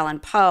Edgar Allan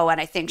Poe, and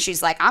I think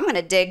she's like, I'm going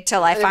to dig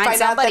till I find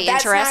somebody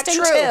interesting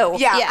too.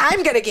 Yeah,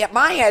 I'm going to get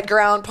my Edgar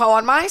Allan Poe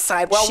on my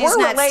side. Well,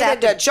 we're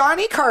related to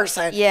Johnny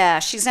Carson. Yeah,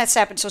 she's not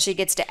stopping until she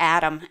gets to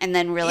Adam, and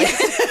then really.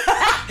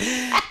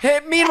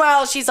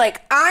 Meanwhile, she's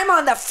like, I'm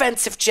on the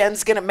fence if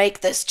Jen's going to make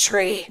this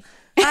tree.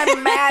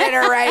 I'm mad at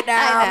her right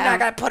now. I'm not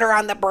going to put her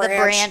on the branch. The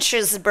branch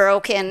is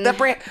broken.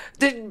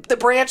 The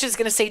branch is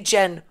going to say,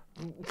 Jen,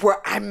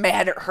 I'm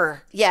mad at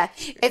her. Yeah.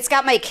 It's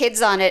got my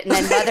kids on it and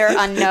then mother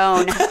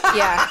unknown.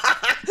 Yeah.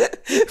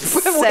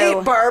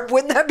 Wait, Barb,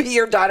 wouldn't that be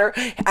your daughter?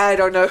 I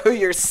don't know who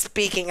you're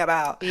speaking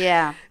about.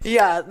 Yeah.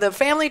 Yeah. The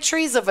family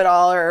trees of it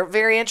all are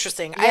very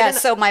interesting. Yeah.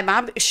 So my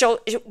mom,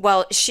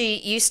 she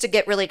used to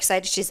get really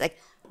excited. She's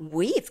like,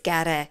 you've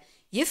got a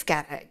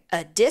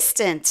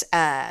distant,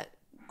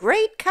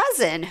 great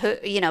cousin who,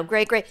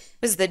 great,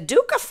 was the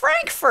Duke of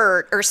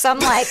Frankfurt or some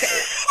like,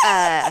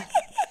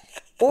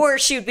 or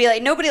she would be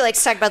like, nobody likes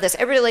to talk about this.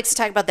 Everybody likes to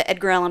talk about the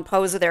Edgar Allan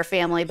Poes of their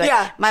family. But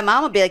my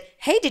mom would be like,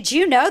 hey, did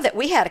you know that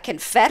we had a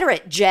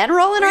Confederate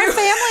general in our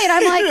family? And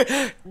I'm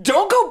like,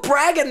 don't go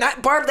bragging.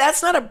 Barb,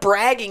 that's not a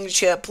bragging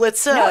chip.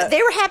 No,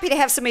 they were happy to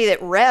have somebody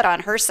that read on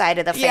her side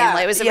of the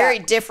family. It was a very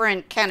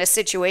different kind of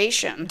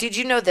situation. Did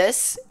you know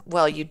this?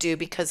 Well, you do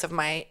because of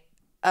my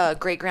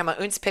great grandma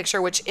Un's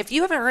picture, which if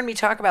you haven't heard me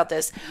talk about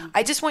this,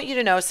 I just want you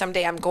to know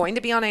someday I'm going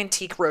to be on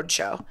Antique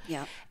Roadshow.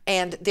 Yeah.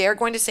 And they're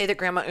going to say that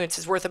Grandma Unz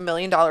is worth $1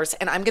 million,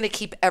 and I'm going to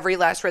keep every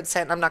last red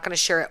cent, and I'm not going to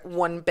share it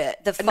one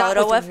bit. The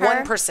photo of her?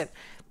 One person.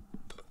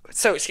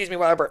 So, excuse me,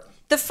 Robert.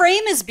 The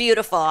frame is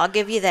beautiful. I'll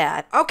give you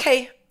that.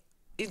 Okay.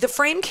 The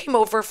frame came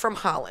over from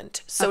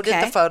Holland. So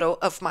did the photo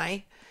of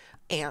my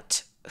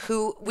aunt,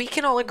 who we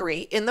can all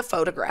agree in the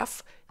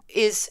photograph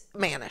is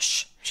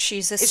mannish. She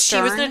was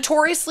a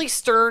notoriously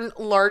stern,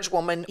 large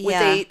woman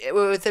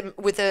with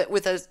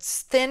a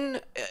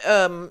thin,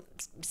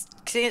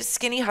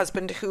 skinny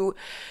husband who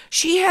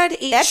she had 8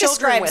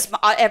 children with. That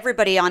describes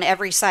everybody on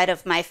every side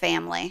of my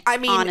family. I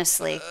mean,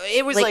 honestly,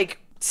 it was like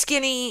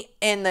skinny,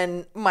 and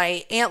then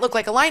my aunt looked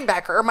like a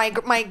linebacker, or my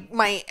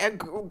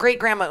great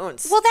grandma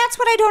Unz. Well, that's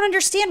what I don't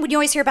understand when you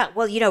always hear about.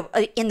 Well,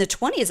 in the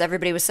 20s,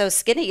 everybody was so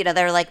skinny.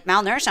 They're like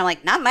malnourished. I'm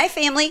like, not my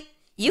family.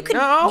 You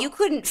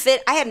couldn't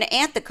fit. I had an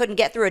aunt that couldn't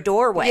get through a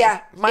doorway. Yeah,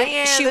 my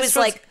aunt. She was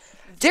like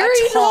dairy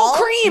whole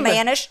cream,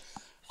 mannish,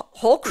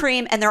 whole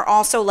cream, and they're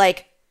also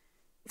like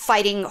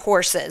fighting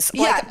horses.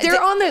 Yeah, like, they're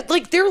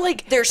probably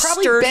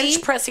sturdy.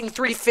 bench pressing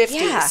 350.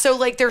 Yeah. So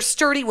like they're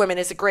sturdy women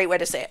is a great way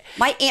to say it.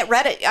 My aunt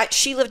read it.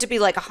 She lived to be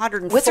like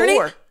 104. What's her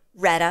name?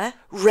 Retta.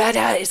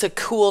 Retta is a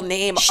cool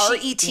name. Retta?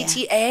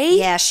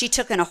 Yeah, she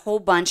took in a whole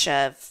bunch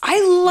of...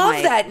 I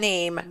love that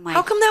name.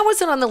 How come that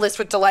wasn't on the list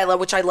with Delilah,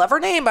 which I love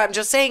her name, but I'm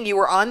just saying you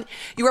were having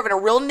a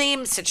real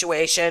name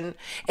situation.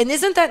 And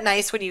isn't that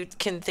nice when you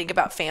can think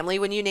about family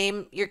when you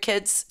name your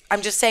kids?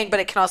 I'm just saying,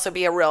 but it can also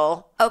be a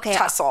real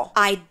tussle.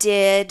 I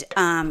did.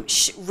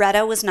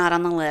 Retta was not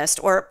on the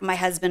list, or my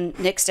husband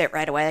nixed it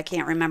right away. I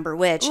can't remember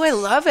which. Oh, I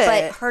love it.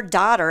 But her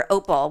daughter,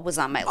 Opal, was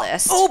on my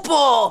list.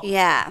 Opal!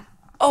 Yeah.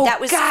 Oh,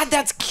 God,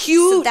 that's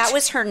cute. So that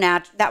was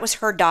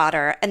her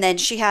daughter. And then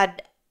she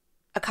had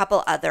a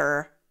couple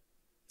other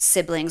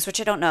siblings, which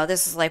I don't know.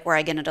 This is like where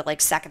I get into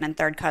like second and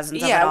third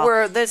cousins.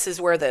 Yeah, this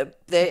is where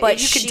but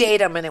you could date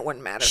them and it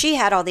wouldn't matter. She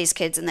had all these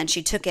kids, and then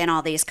she took in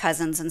all these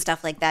cousins and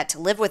stuff like that to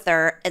live with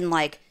her, and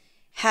like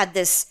had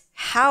this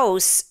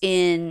house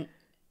in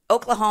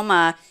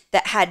Oklahoma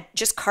that had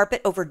just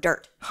carpet over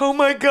dirt. Oh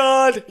my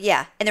God.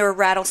 Yeah. And there were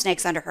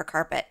rattlesnakes under her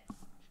carpet.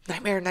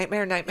 Nightmare.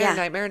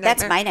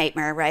 That's my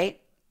nightmare, right?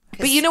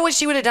 But you know what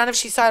she would have done if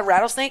she saw a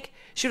rattlesnake?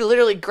 She would have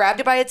literally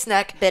grabbed it by its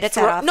neck. Bit its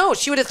head off. No,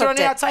 she would have thrown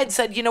it outside and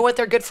said, you know what?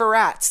 They're good for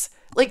rats.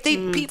 Like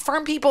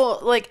farm people,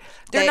 like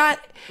they're not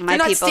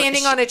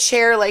standing on a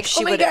chair like,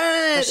 oh my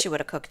God. She would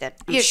have cooked it.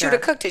 She would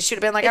have cooked it. She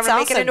would have been like, I'm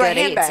going to make it into a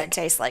handbag. It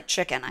tastes like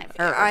chicken, I've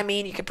heard. I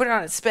mean, you can put it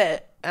on a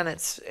spit and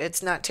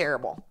it's not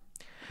terrible.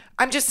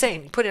 I'm just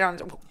saying, put it on,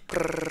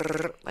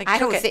 like, I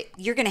don't think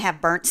you're going to have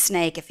burnt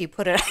snake if you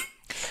put it on.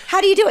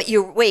 How do you do it?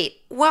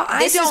 Well,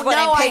 I don't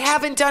know. I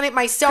haven't done it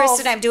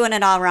myself. Kristin, I'm doing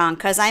it all wrong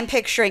because I'm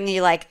picturing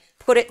you like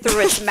put it through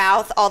its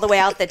mouth all the way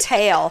out the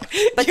tail.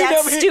 But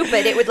that's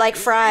stupid. It would like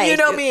fry. You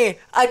know me.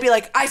 I'd be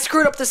like, I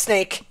screwed up the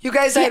snake. You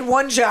guys, I had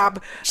one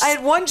job. I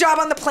had one job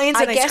on the planes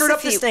and I screwed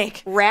up the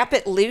snake. Wrap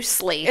it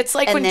loosely. It's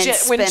like when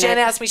Jen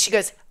asked me, she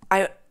goes,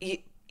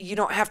 you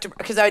don't have to,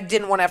 because I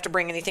didn't want to have to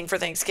bring anything for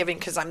Thanksgiving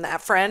because I'm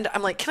that friend.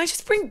 I'm like, can I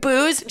just bring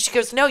booze? And she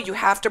goes, no, you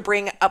have to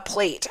bring a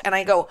plate. And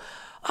I go,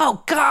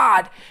 oh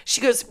God.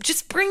 She goes,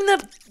 just bring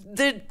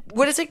the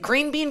what is it?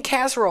 Green bean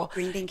casserole.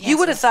 Green bean casserole. You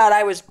would have thought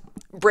I was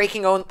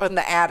breaking open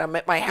the atom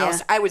at my house.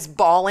 Yeah. I was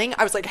bawling.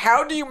 I was like,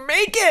 how do you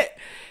make it?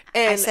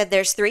 And I said,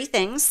 there's 3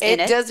 things in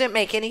it. It doesn't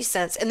make any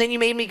sense. And then you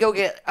made me go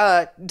get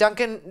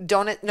Dunkin'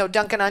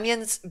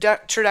 onions,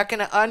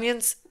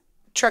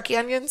 turkey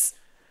onions,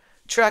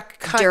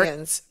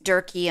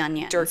 Durkee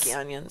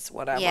onions,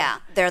 whatever. Yeah,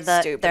 they're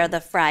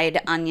the fried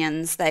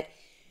onions that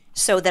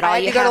all you have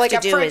to do is go to like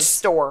a French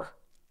store.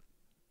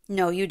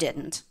 No, you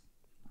didn't.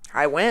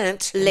 I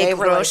went. Le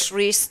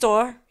grocery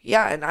store.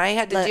 Yeah, and I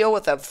had to deal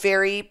with a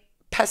very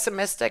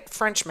pessimistic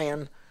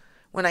Frenchman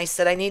when I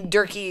said I need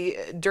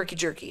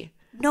jerky.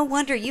 No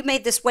wonder you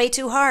made this way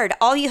too hard.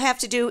 All you have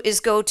to do is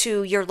go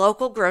to your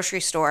local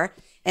grocery store,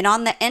 and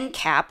on the end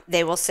cap,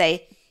 they will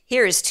say,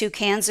 here is 2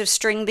 cans of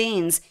string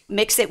beans.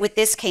 Mix it with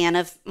this can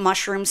of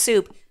mushroom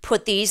soup.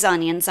 Put these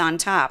onions on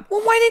top. Well,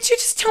 why didn't you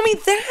just tell me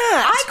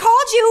that? I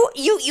called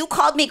you. You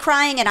called me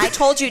crying, and I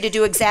told you to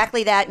do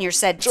exactly that, and you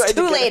said, it's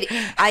too late.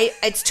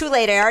 It's too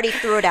late. I already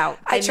threw it out.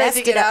 I tried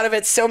to get out of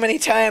it so many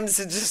times.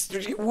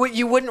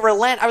 You wouldn't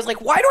relent. I was like,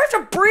 why do I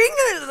have to bring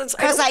this?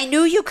 Because I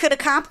knew you could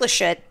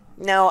accomplish it.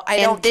 No, I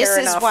don't care enough.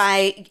 And this is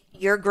why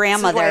your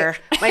grandmother...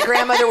 my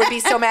grandmother would be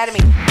so mad at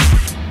me.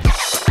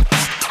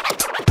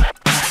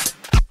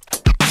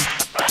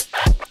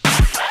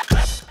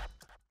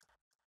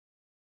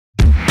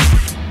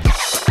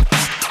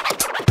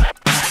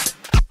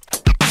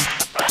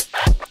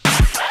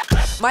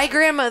 My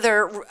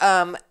grandmother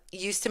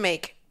used to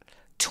make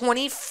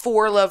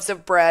 24 loaves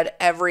of bread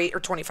or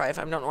 25.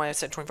 I don't know why I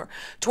said 24.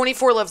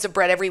 24 loaves of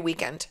bread every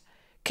weekend.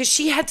 Because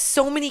she had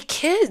so many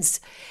kids.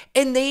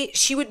 And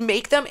she would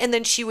make them and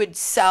then she would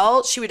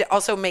sell. She would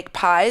also make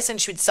pies and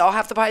she would sell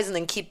half the pies and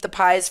then keep the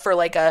pies for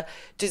like a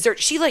dessert.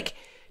 She like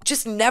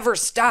just never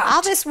stopped.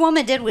 All this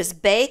woman did was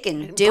bake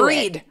and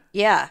breed.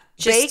 Yeah.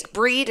 Bake,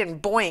 breed,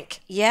 and boink.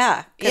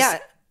 Yeah. Yeah.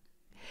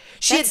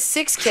 She had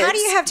 6 kids. How do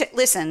you have to...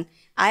 Listen...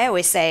 I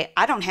always say,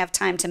 I don't have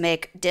time to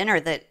make dinner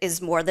that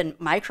is more than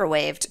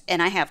microwaved,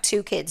 and I have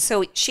 2 kids.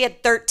 So she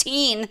had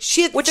 13.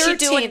 What's she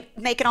doing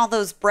making all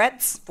those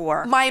breads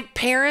for? My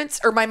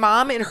parents, or my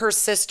mom and her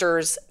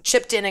sisters,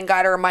 chipped in and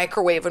got her a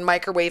microwave when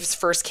microwaves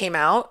first came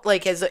out,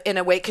 like in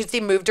a way, because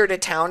they moved her to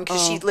town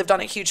because she lived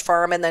on a huge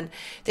farm, and then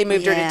they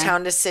moved her to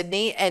town to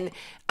Sydney, and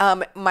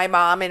my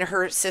mom and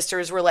her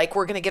sisters were like,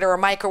 we're going to get her a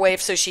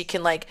microwave so she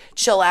can like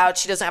chill out.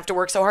 She doesn't have to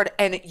work so hard.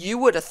 And you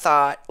would have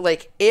thought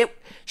like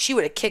she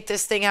would have kicked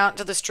this thing out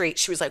into the street.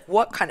 She was like,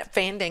 what kind of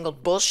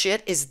fandangled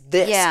bullshit is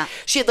this? Yeah.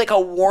 She had like a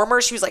warmer.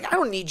 She was like, I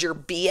don't need your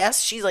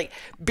BS. She's like,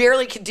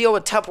 barely could deal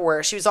with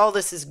Tupperware. She was all,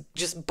 this is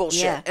just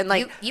bullshit. Yeah. And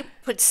like, you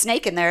put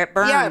snake in there, it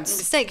burns. Yeah,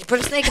 snake. You put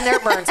a snake in there,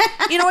 it burns.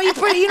 You know what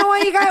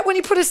you got when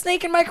you put a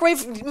snake in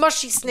microwave?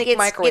 Mushy snake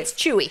microwave. It's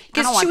chewy.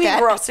 It's chewy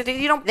and gross.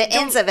 The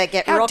ends of it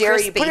get real crispy. How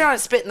dare you? Put it on a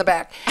spit in the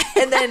back.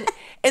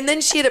 And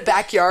then she had a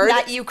backyard.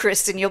 Not you,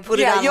 Kristin. You'll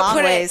put it on long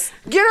ways.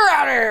 Get her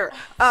out of here.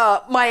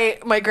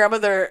 My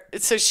grandmother,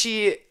 so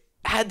she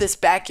had this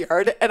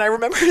backyard. And I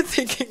remember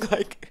thinking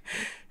like,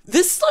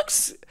 this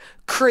looks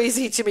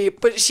crazy to me,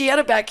 but she had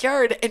a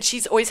backyard and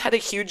she's always had a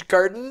huge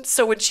garden.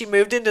 So when she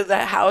moved into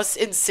the house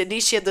in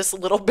Sydney, she had this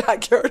little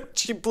backyard.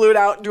 She blew it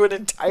out into an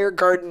entire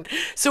garden.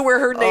 So where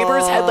her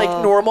neighbors had like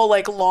normal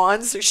like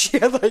lawns, she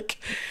had like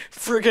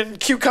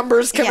friggin'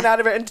 cucumbers coming out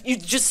of it, and you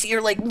just see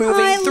her like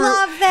moving through.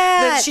 I love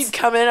that. And then she'd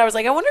come in. I was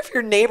like, I wonder if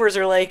your neighbors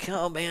are like,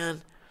 oh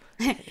man,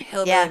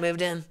 hillbilly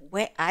moved in.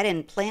 Wait, I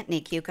didn't plant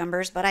any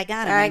cucumbers, but I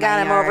got them. I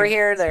got them over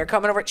here. They're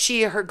coming over.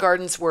 Her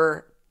gardens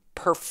were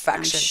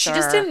perfection. She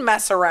just didn't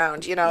mess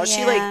around, you know.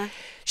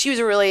 She was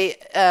a really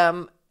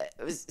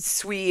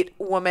sweet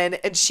woman,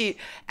 and she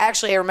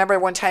actually, I remember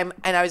one time,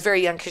 and I was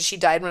very young because she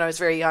died when I was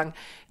very young.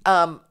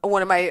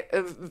 One of my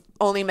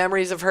only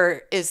memories of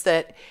her is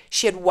that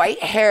she had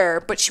white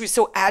hair, but she was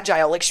so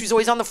agile. Like she was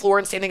always on the floor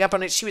and standing up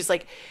on it. She was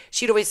like,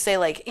 she'd always say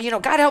like, you know,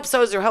 God helps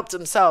those who help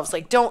themselves.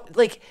 Like don't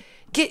like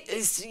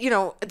get, you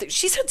know.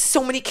 She's had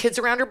so many kids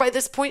around her by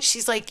this point.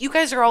 She's like, you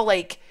guys are all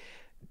like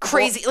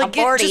crazy. Like,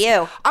 I'm bored of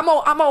you.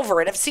 I'm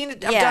over it. I've seen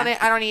it. I've done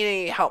it. I don't need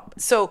any help.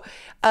 So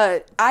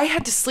I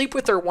had to sleep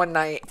with her one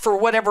night for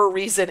whatever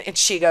reason, and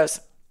she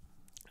goes,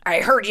 I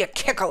heard you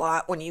kick a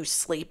lot when you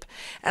sleep.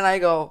 And I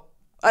go,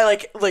 I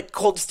like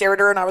cold stared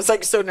at her, and I was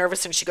like so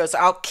nervous, and she goes,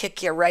 I'll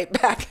kick you right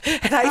back.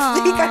 And I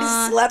think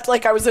I slept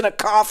like I was in a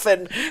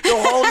coffin the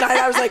whole night.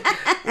 I was like,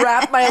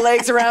 wrapped my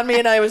legs around me,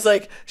 and I was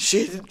like,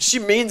 she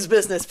means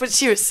business, but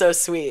she was so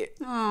sweet.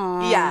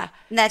 Aww. Yeah.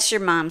 And that's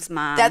your mom's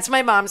mom. That's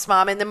my mom's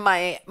mom. And then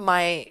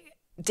my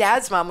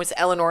dad's mom was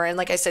Eleanor, and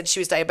like I said, she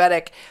was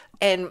diabetic.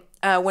 And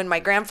when my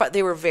grandfather,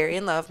 they were very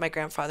in love, my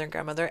grandfather and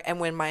grandmother.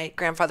 And when my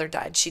grandfather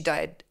died, she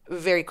died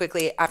very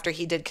quickly after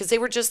he did, because they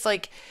were just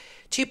like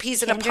two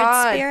peas in a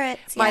pod.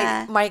 Spirits,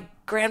 my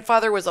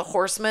grandfather was a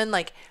horseman,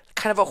 like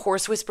kind of a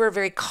horse whisperer,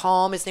 very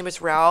calm. His name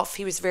was Ralph.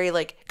 He was very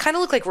like, kind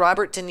of looked like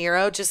Robert De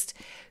Niro, just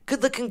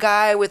good looking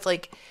guy with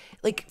like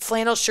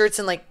flannel shirts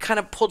and like kind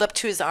of pulled up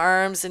to his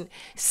arms, and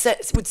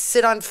would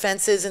sit on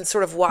fences and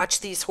sort of watch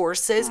these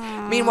horses.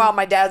 Meanwhile,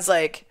 my dad's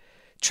like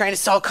trying to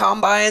sell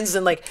combines,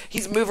 and like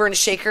he's a mover and a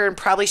shaker, and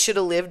probably should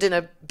have lived in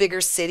a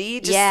bigger city.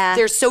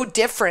 They're so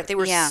different. They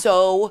were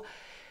so,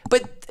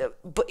 but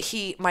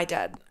my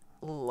dad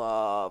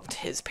loved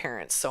his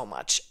parents so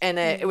much, and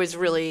it was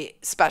really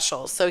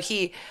special. So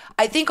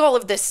I think all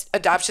of this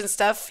adoption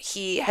stuff,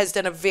 he has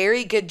done a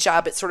very good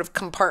job at sort of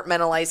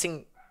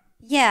compartmentalizing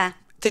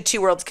the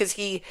two worlds, because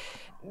he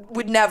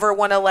would never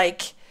want to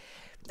like,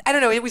 I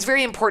don't know, it was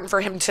very important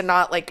for him to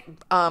not like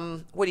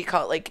what do you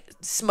call it, like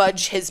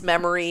smudge his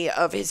memory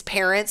of his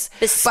parents.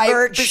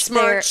 Besmirch.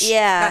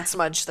 Not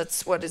smudge,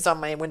 that's what is on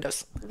my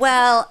windows.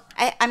 Well,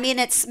 I mean,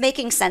 it's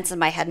making sense in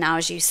my head now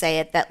as you say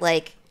it, that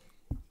like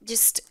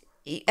just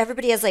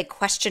everybody has like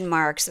question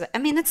marks. I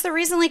mean, that's the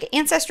reason like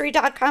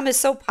Ancestry.com is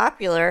so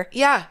popular.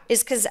 Yeah.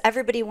 Is because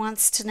everybody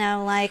wants to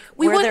know like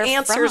we where want they're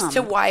answers from.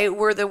 to why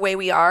we're the way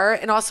we are.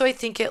 And also I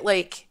think it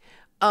like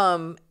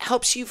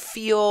helps you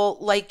feel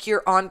like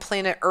you're on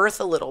planet Earth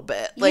a little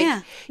bit.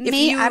 Like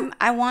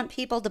I want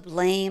people to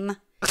blame.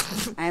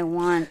 I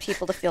want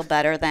people to feel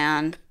better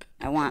than.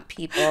 I want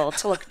people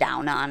to look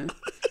down on.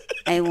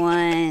 I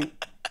want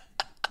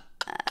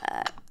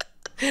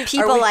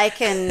people I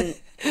can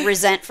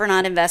resent for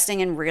not investing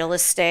in real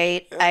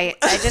estate. I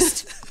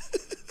just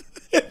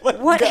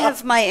what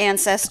have my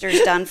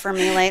ancestors done for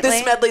me lately? The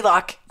Smedley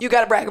lock. You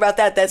got to brag about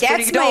that. That's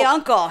pretty dope. My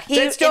uncle.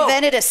 He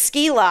invented a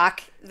ski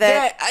lock.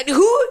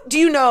 Who do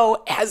you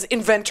know has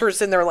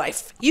inventors in their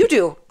life? You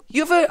do.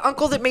 You have an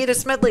uncle that made a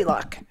Smedley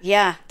lock.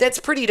 Yeah. That's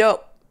pretty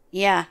dope.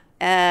 Yeah.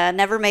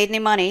 Never made any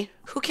money.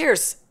 Who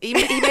cares? He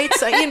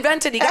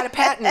invented. He got a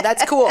patent.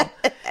 That's cool.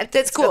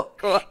 That's cool. So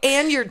cool.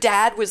 And your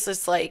dad was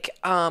this like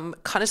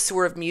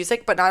connoisseur of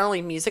music, but not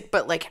only music,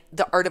 but like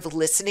the art of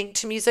listening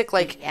to music,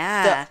 like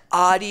the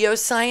audio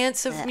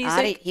science of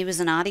music. He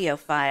was an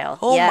audiophile.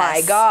 Oh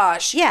my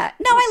gosh. Yeah.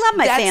 No, I love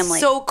my family.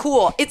 That's so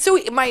cool. It's so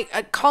my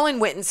Colin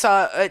went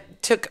and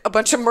took a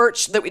bunch of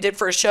merch that we did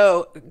for a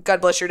show. God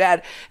bless your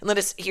dad,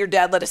 and your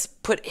dad let us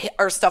put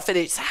our stuff at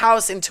his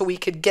house until we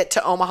could get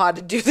to Omaha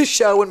to do the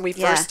show when we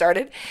first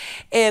started.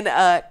 And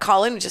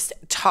Colin just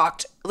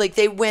talked, like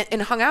they went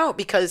and hung out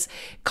because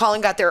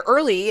Colin got there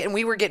early and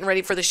we were getting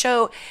ready for the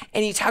show.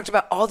 And he talked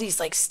about all these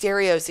like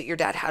stereos that your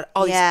dad had,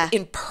 all these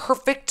in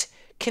perfect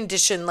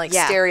condition, like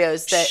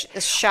stereos that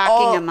a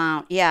shocking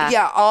amount.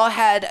 Yeah. All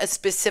had a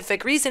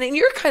specific reason. And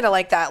you're kind of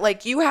like that.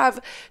 Like you have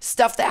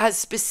stuff that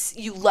has,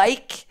 you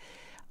like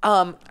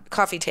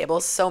coffee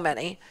tables, so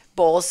many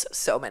bowls,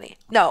 so many.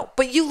 No,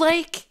 but you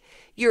like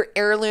your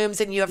heirlooms,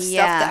 and you have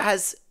stuff that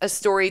has a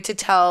story to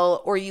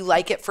tell, or you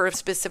like it for a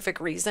specific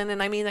reason.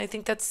 And I mean, I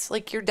think that's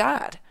like your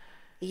dad.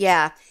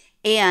 Yeah.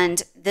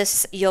 And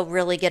this, you'll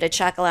really get a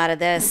chuckle out of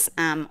this.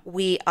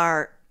 We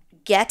are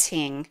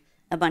getting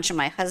a bunch of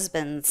my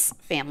husband's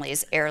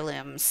family's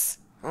heirlooms.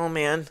 Oh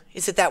man.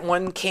 Is it that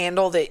one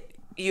candle that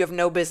you have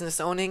no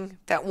business owning?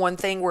 That one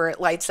thing where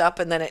it lights up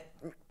and then it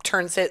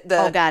turns it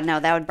oh God, no,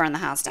 that would burn the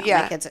house down.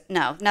 Yeah. My kids,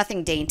 no,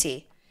 nothing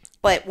dainty.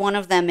 But one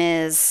of them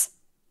is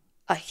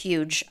a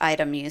huge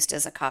item used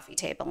as a coffee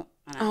table.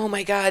 Oh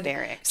my God.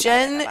 Very excited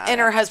Jen about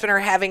and her husband are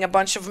having a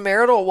bunch of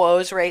marital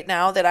woes right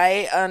now that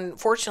I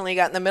unfortunately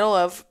got in the middle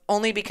of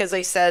only because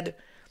they said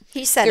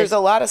he said there's a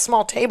lot of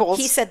small tables.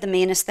 He said the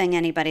meanest thing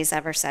anybody's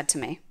ever said to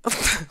me.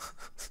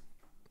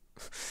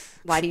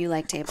 Why do you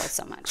like tables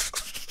so much?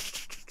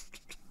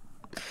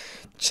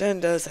 Jen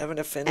does have an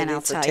affinity and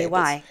I'll for tell tables. you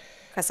why.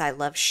 Because I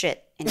love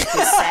shit. And you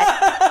can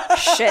set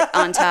shit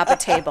on top of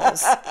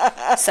tables.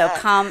 So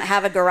come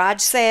have a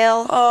garage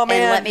sale and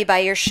let me buy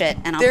your shit.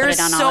 And I'll put it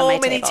on all of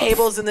my tables. There's so many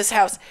tables in this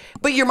house.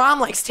 But your mom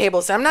likes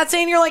tables. I'm not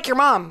saying you're like your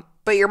mom.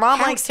 But your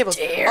mom likes tables.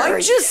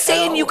 I'm just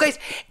saying, you guys,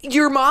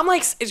 your mom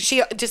likes,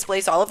 she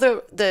displays all of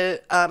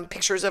the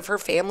pictures of her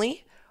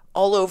family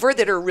all over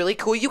that are really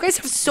cool. You guys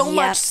have so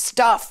much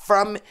stuff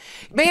from,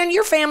 man,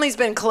 your family's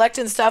been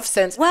collecting stuff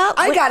since. Well,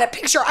 I got a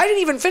picture. I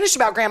didn't even finish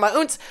about Grandma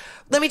Oons.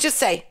 Let me just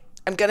say,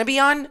 I'm going to be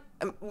on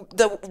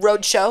the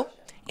road show,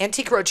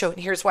 Antique Roadshow,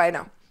 and here's why I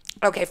know.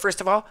 Okay, first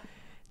of all,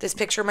 this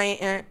picture of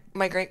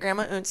my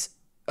great-grandma Oons,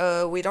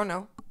 we don't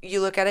know.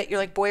 You look at it, you're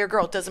like, boy or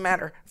girl, it doesn't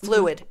matter.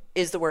 Fluid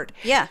is the word.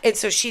 Yeah. And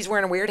so she's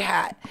wearing a weird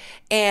hat.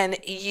 And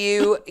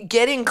you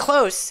get in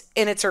close,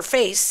 and it's her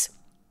face.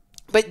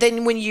 But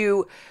then when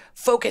you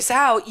focus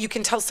out, you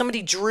can tell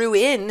somebody drew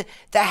in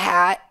the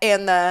hat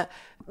and the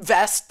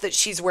vest that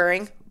she's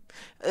wearing.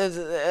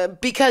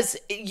 Because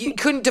you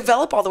couldn't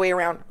develop all the way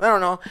around. I don't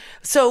know.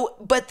 So,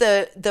 but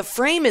the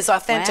frame is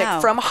authentic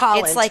from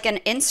Holland. It's like an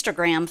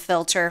Instagram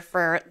filter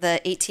for the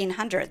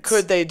 1800s.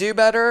 Could they do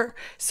better?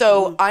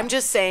 So I'm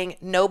just saying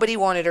nobody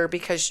wanted her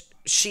because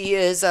she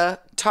is a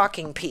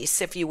talking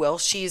piece, if you will.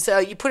 She's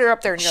you put her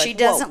up there and you're she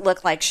doesn't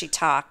look like she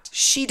talked.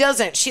 She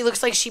doesn't. She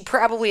looks like she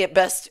probably at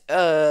best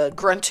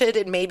grunted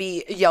and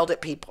maybe yelled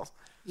at people.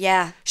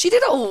 Yeah. She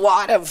did a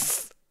lot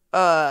of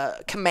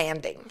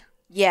commanding.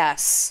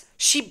 Yes.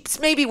 She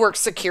maybe works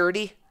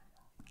security.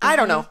 I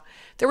don't know.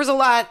 There was a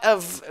lot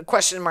of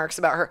question marks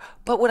about her.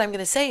 But what I'm going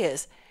to say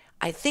is,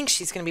 I think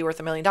she's going to be worth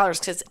 $1 million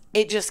because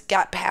it just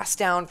got passed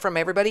down from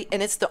everybody.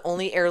 And it's the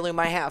only heirloom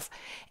I have.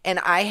 And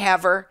I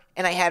have her,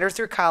 and I had her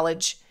through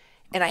college.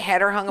 And I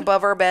had her hung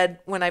above our bed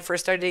when I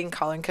first started dating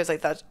Colin because I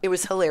thought it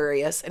was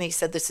hilarious. And he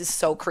said, this is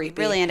so creepy.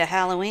 Really into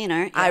Halloween,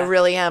 aren't you? I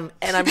really am.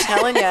 And I'm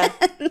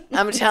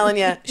telling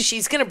you,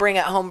 she's going to bring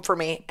it home for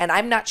me. And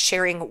I'm not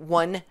sharing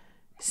 1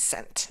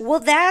 cent. Well,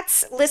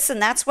 that's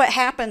what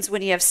happens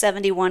when you have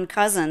 71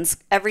 cousins.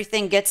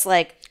 Everything gets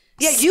like,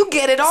 yeah, you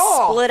get it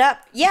all. Split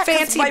up. Yeah,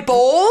 fancy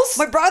bowls.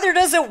 My brother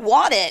doesn't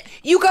want it.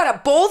 You got a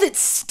bowl that's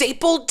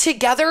stapled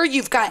together.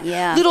 You've got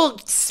little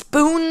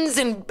spoons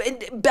and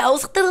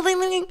bells,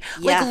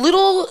 like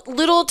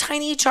little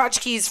tiny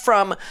tchotchkes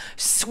from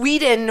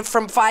Sweden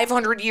from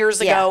 500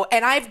 years ago.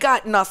 And I've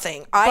got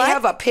nothing. I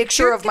have a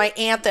picture of my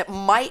aunt that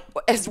might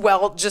as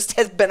well just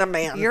have been a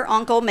man. Your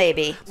uncle,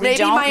 maybe.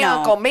 Maybe my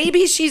uncle.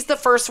 Maybe she's the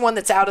first one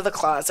that's out of the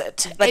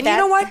closet. But you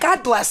know what?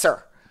 God bless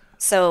her.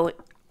 So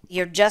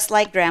you're just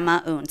like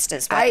Grandma Oonst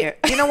is what you're.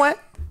 You know what?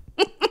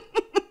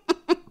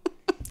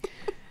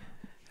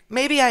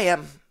 Maybe I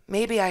am.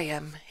 And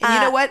you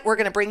know what? We're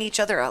going to bring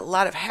each other a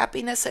lot of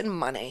happiness and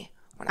money.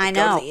 When I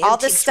know. Go to the all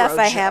the stuff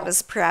I Roadshow. have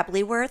is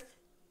probably worth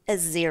a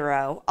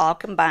zero, all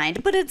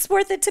combined, but it's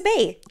worth it to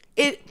me.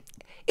 It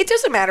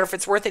doesn't matter if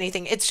it's worth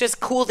anything. It's just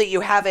cool that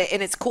you have it,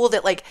 and it's cool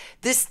that like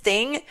this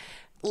thing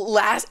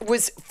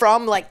was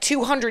from like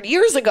 200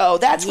 years ago.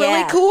 That's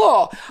really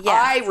cool. Yeah.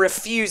 I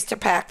refuse to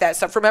pack that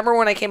stuff. Remember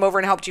when I came over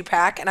and helped you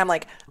pack? And I'm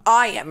like,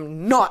 I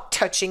am not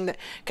touching that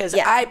because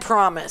I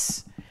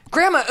promise.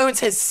 Grandma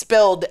Oons has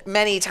spilled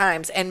many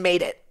times and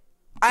made it.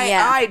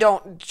 I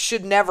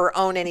should never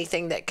own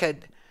anything that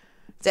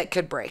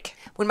could break.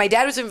 When my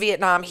dad was in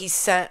Vietnam, he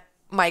sent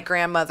my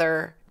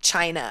grandmother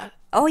china.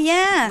 Oh,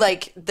 yeah.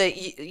 Like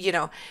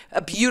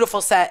a beautiful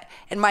set.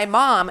 And my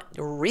mom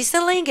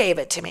recently gave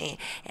it to me.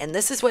 And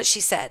this is what she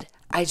said.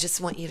 I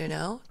just want you to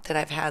know that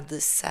I've had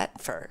this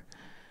set for,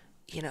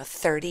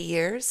 30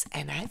 years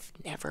and I've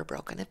never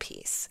broken a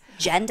piece.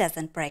 Jen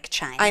doesn't break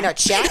china. I know.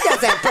 Jen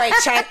doesn't break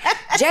china.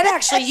 Jen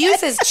actually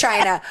uses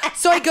china.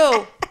 So I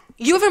go,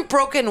 you haven't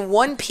broken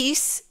one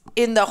piece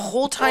in the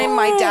whole time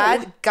my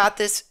dad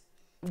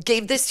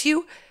gave this to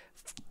you?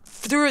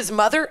 Through his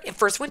mother. It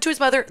first went to his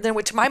mother, then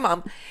went to my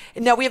mom.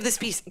 And now we have this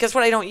piece. Guess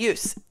what I don't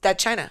use? That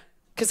china.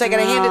 Because I got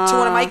to hand it to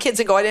one of my kids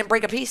and go, I didn't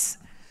break a pice.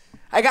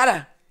 I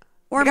gotta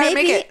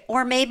make it.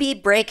 Or maybe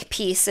break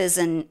pieces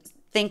and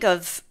think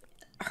of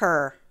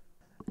her.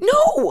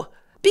 No.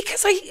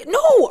 Because I'm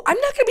not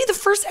going to be the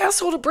first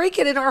asshole to break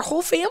it in our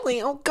whole family.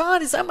 Oh,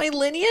 God, is that my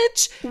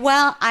lineage?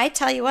 Well, I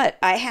tell you what,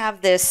 I have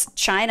this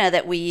china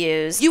that we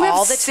use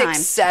all the time. You have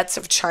 6 sets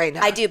of china.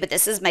 I do, but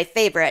this is my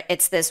favorite.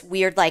 It's this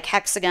weird, like,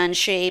 hexagon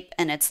shape,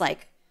 and it's,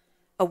 like,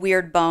 a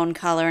weird bone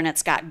color, and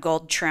it's got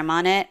gold trim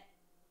on it.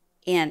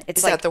 And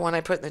it's Is that the one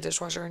I put in the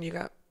dishwasher and you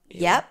got?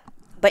 Yep.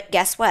 But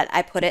guess what?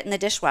 I put it in the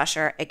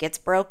dishwasher. It gets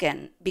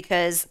broken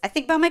because I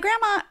think about my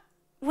grandma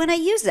when I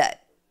use it.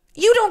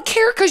 You don't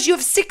care because you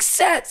have 6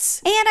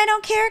 sets. And I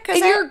don't care because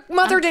your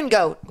mother didn't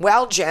go,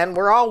 well, Jen,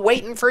 we're all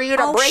waiting for you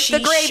to break the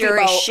gravy sure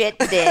boat. As shit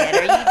did.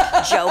 Are you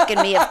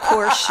joking me? Of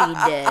course she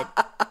did.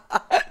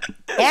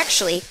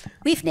 Actually,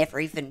 we've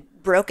never even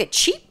broke a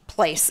cheap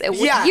place.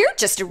 You're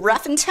just a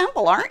rough and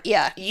tumble, aren't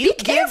you? Be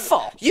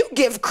careful. You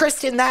give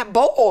Kristin that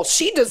bowl.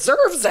 She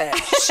deserves it.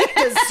 She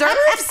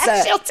deserves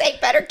it. She'll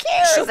take better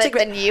care of it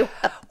than you.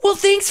 Well,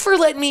 thanks for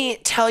letting me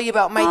tell you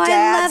about my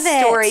dad's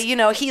story. You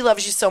know, he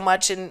loves you so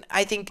much, and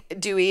I think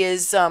Dewey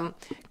is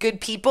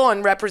good people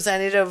and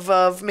representative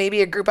of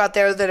maybe a group out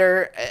there that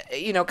are,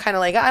 kind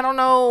of like, I don't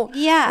know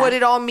what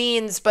it all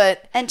means,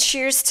 but... And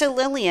cheers to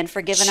Lillian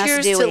for giving us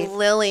Dewey. Cheers to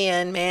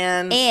Lillian,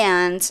 man.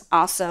 And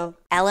also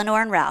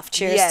Eleanor and Ralph.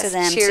 Cheers to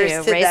them, cheers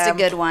too. To Raised them. a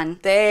good one.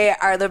 They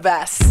are the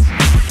best.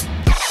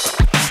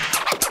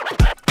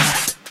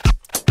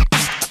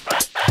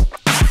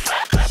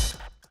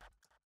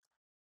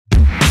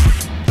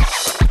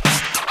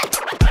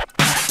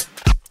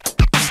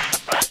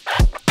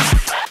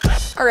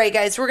 All right,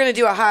 guys, we're gonna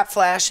do a hot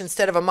flash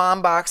instead of a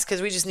mom box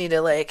because we just need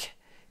to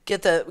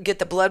get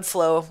the blood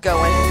flow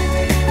going.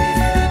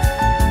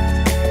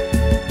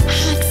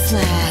 Hot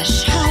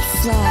flash, hot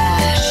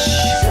flash.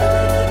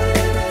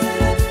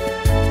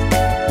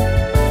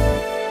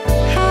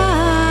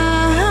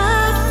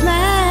 Hot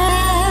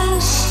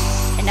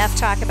flash. Enough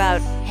talk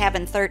about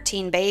having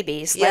 13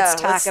 babies. Let's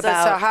talk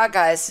about so hot,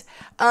 guys.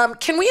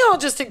 Can we all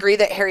just agree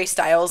that Harry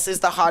Styles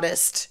is the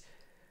hottest?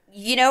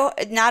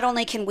 Not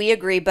only can we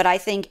agree, but I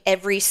think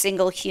every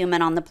single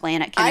human on the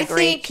planet can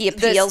agree. He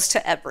appeals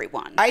to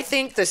everyone. I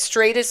think the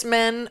straightest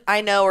men I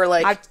know are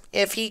like,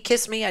 if he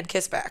kissed me, I'd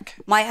kiss back.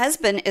 My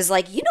husband is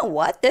like, you know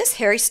what? This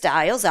Harry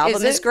Styles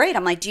album is great.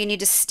 I'm like, do you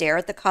need to stare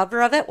at the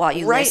cover of it while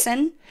you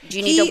listen? Do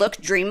you need to look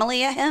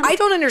dreamily at him? I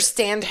don't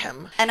understand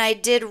him. And I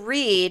did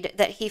read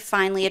that he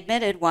finally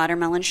admitted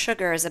Watermelon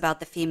Sugar is about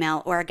the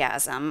female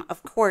orgasm.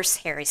 Of course,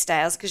 Harry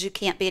Styles, because you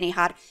can't be any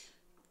hot.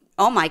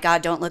 Oh my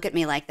God, don't look at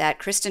me like that.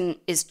 Kristin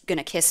is going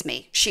to kiss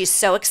me. She's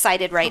so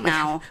excited right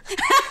now.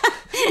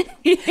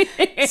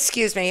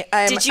 Excuse me.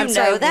 Did you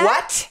know that?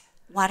 What?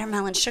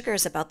 Watermelon Sugar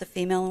is about the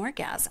female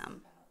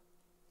orgasm.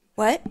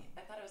 What?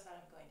 I thought it was about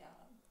him going down.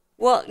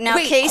 Well, now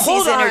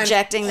Casey's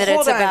interjecting that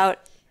it's about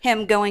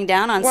him going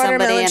down on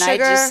somebody, and sugar, I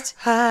just...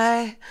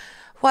 Hi.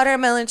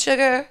 Watermelon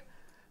sugar.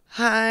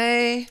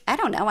 Hi. I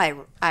don't know. I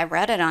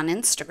read it on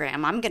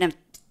Instagram. I'm going to...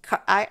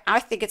 I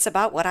think it's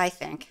about what I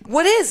think.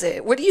 What is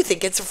it? What do you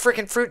think? It's a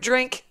freaking fruit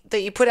drink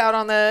that you put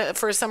out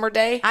for a summer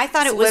day? I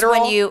thought it was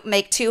literal? When you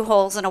make 2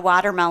 holes in a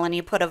watermelon,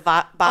 you put a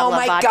bottle of vodka. Oh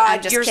my God, I'm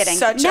just you're kidding.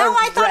 such no, a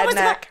I thought redneck. It was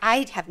about,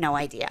 I have no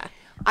idea.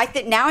 I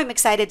think now I'm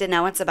excited to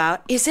know it's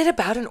about. Is it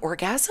about an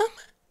orgasm?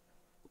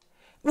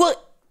 Well,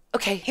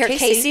 okay. Here,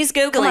 Casey's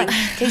Googling. Come on,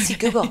 Casey,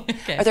 Google.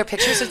 Okay. Are there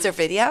pictures? Is there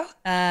video? Is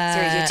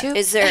there YouTube?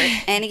 Is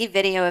there any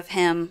video of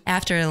him?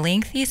 After a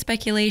lengthy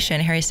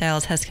speculation, Harry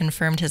Styles has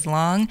confirmed his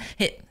song.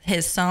 Ooh,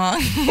 his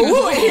song?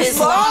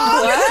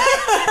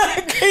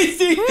 What?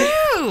 Casey.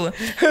 Woo!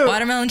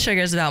 Watermelon Sugar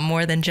is about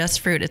more than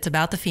just fruit. It's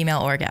about the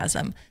female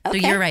orgasm.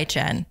 Okay. So you're right,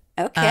 Jen.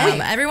 Okay.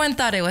 Everyone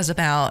thought it was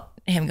about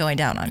him going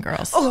down on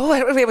girls. Oh,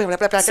 wait. So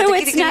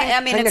it's not.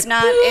 I mean, it's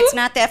not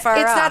that far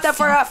off. It's not that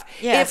far off.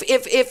 Yeah.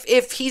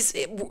 If he's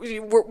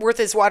worth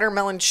his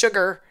watermelon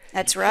sugar,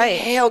 that's right.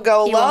 He'll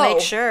go he low. Will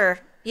make sure.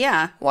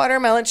 Yeah.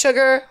 Watermelon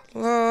sugar,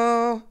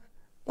 low.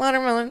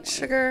 Watermelon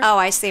sugar. Oh,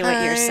 I see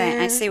what you're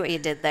saying. I see what you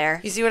did there.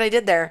 You see what I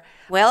did there?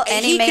 Well,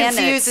 any man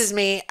confuses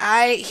me.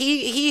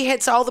 He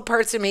hits all the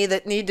parts of me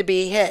that need to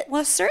be hit.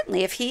 Well,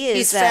 certainly, if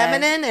he's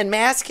feminine and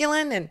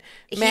masculine and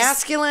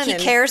masculine, he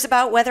cares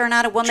about whether or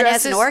not a woman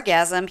has an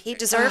orgasm. He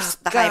deserves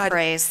the high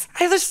praise.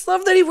 I just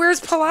love that he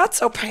wears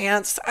palazzo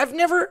pants.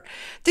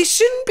 They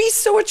shouldn't be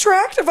so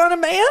attractive on a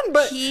man,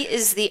 but he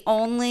is the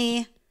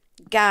only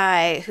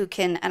guy who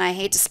can, and I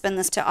hate to spin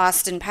this to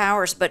Austin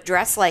Powers, but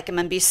dress like him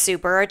and be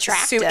super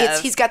attractive.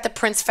 He's got the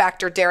prince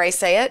factor, dare I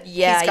say it?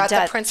 Yeah, he's got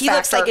the prince factor. He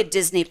looks like a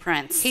Disney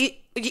prince. That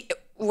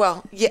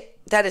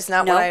is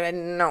not what I meant.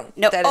 No,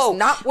 that is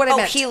not what I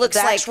meant. He looks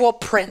the like actual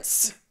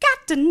prince.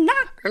 Got to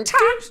knock and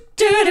talk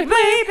dirty,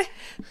 baby.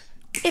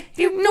 If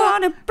you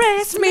wanna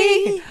breast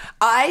me.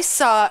 I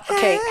saw.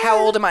 Okay, how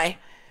old am I?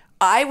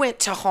 I went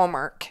to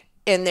Hallmark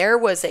and there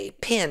was a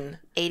pin.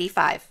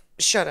 85.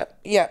 Shut up.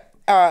 Yeah.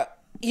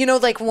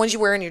 Like ones you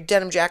wear in your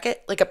denim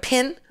jacket, like a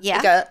pin.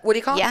 Yeah. Like what do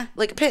you call it? Yeah.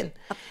 Like a pin.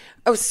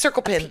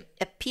 Circle pin.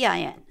 A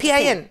PIN.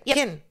 PIN. Yep.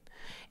 Pin.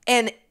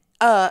 And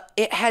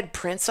it had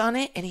Prince on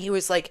it, and he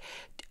was like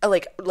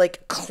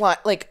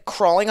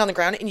crawling on the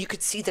ground, and you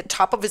could see the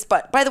top of his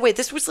butt. By the way,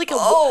 this was like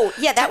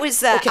that was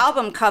the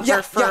album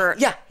cover for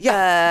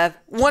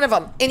one of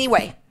them.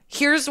 Anyway,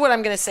 here's what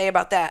I'm gonna say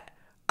about that.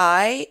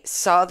 I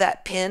saw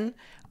that pin.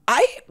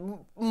 I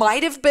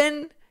might have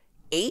been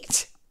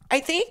 8,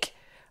 I think.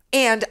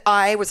 And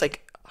I was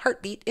like,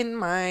 heartbeat in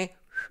my...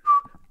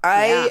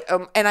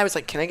 and I was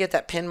like, can I get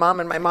that pin, Mom?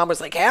 And my mom was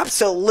like,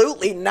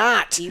 absolutely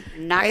not. You're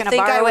not going to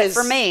borrow it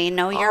from me.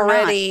 No, you're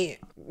already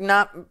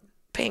not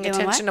paying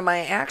attention to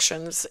my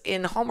actions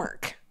in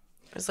Hallmark.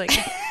 I was like,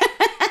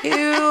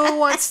 who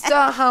wants to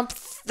hump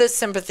the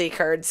sympathy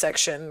card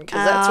section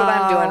because that's what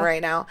I'm doing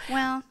right now.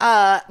 Well.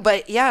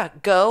 But yeah,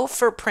 go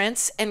for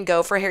Prince and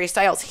go for Harry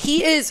Styles.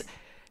 He is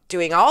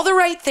doing all the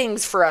right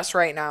things for us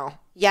right now.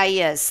 Yeah,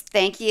 he is.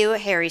 Thank you,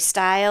 Harry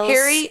Styles.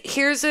 Harry,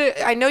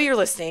 I know you're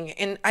listening,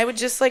 and I would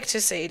just like to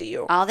say to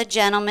you. All the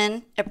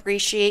gentlemen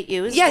appreciate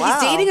you as well. Yeah,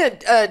 he's dating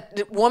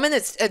a woman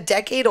that's a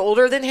decade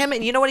older than him,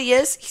 and you know what he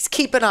is? He's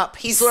keeping up.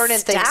 He's learning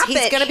things.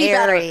 He's going to be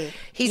better.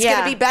 He's going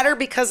to be better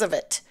because of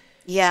it.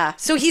 Yeah.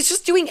 So he's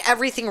just doing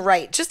everything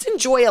right. Just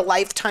enjoy a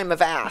lifetime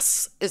of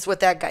ass is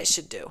what that guy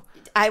should do.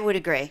 I would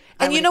agree.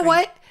 And you know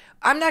what?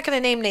 I'm not going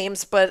to name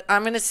names, but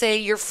I'm going to say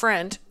your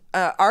friend,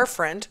 our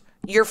friend,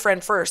 your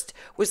friend first,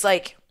 was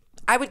like,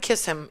 I would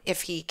kiss him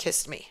if he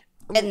kissed me.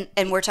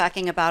 And we're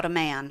talking about a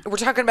man. We're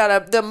talking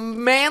about the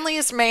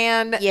manliest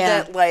man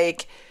that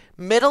like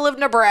middle of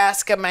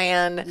Nebraska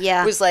man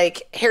was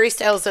like, Harry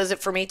Styles does it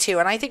for me too.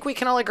 And I think we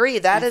can all agree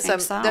that's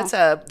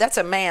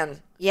a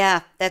man.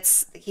 Yeah,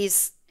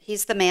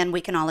 he's the man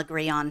we can all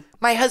agree on.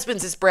 My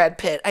husband's is Brad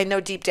Pitt. I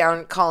know deep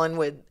down Colin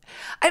would.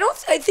 I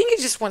think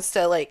he just wants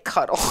to like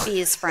cuddle. Be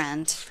his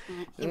friend.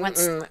 He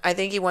wants. I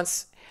think he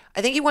wants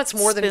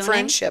more than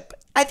friendship.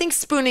 I think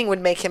spooning would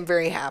make him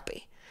very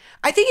happy.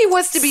 I think he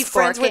wants to be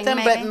friends with them,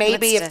 but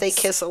maybe if they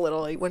kiss a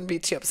little, he wouldn't be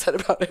too upset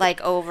about it. Like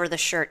over the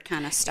shirt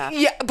kind of stuff.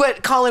 Yeah,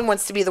 but Colin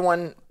wants to be the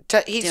one.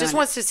 Just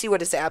wants to see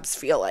what his abs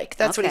feel like.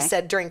 That's what he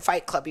said during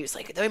Fight Club. He was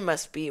like, they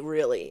must feel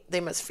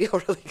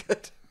really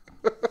good.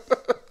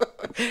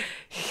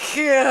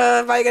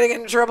 Yeah, am I going to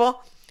get in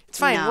trouble? It's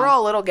fine. No. We're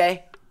all a little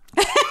gay.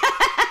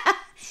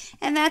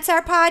 And that's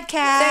our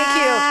podcast.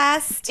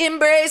 Thank you.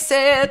 Embrace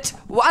it.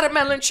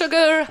 Watermelon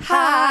sugar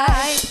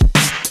high.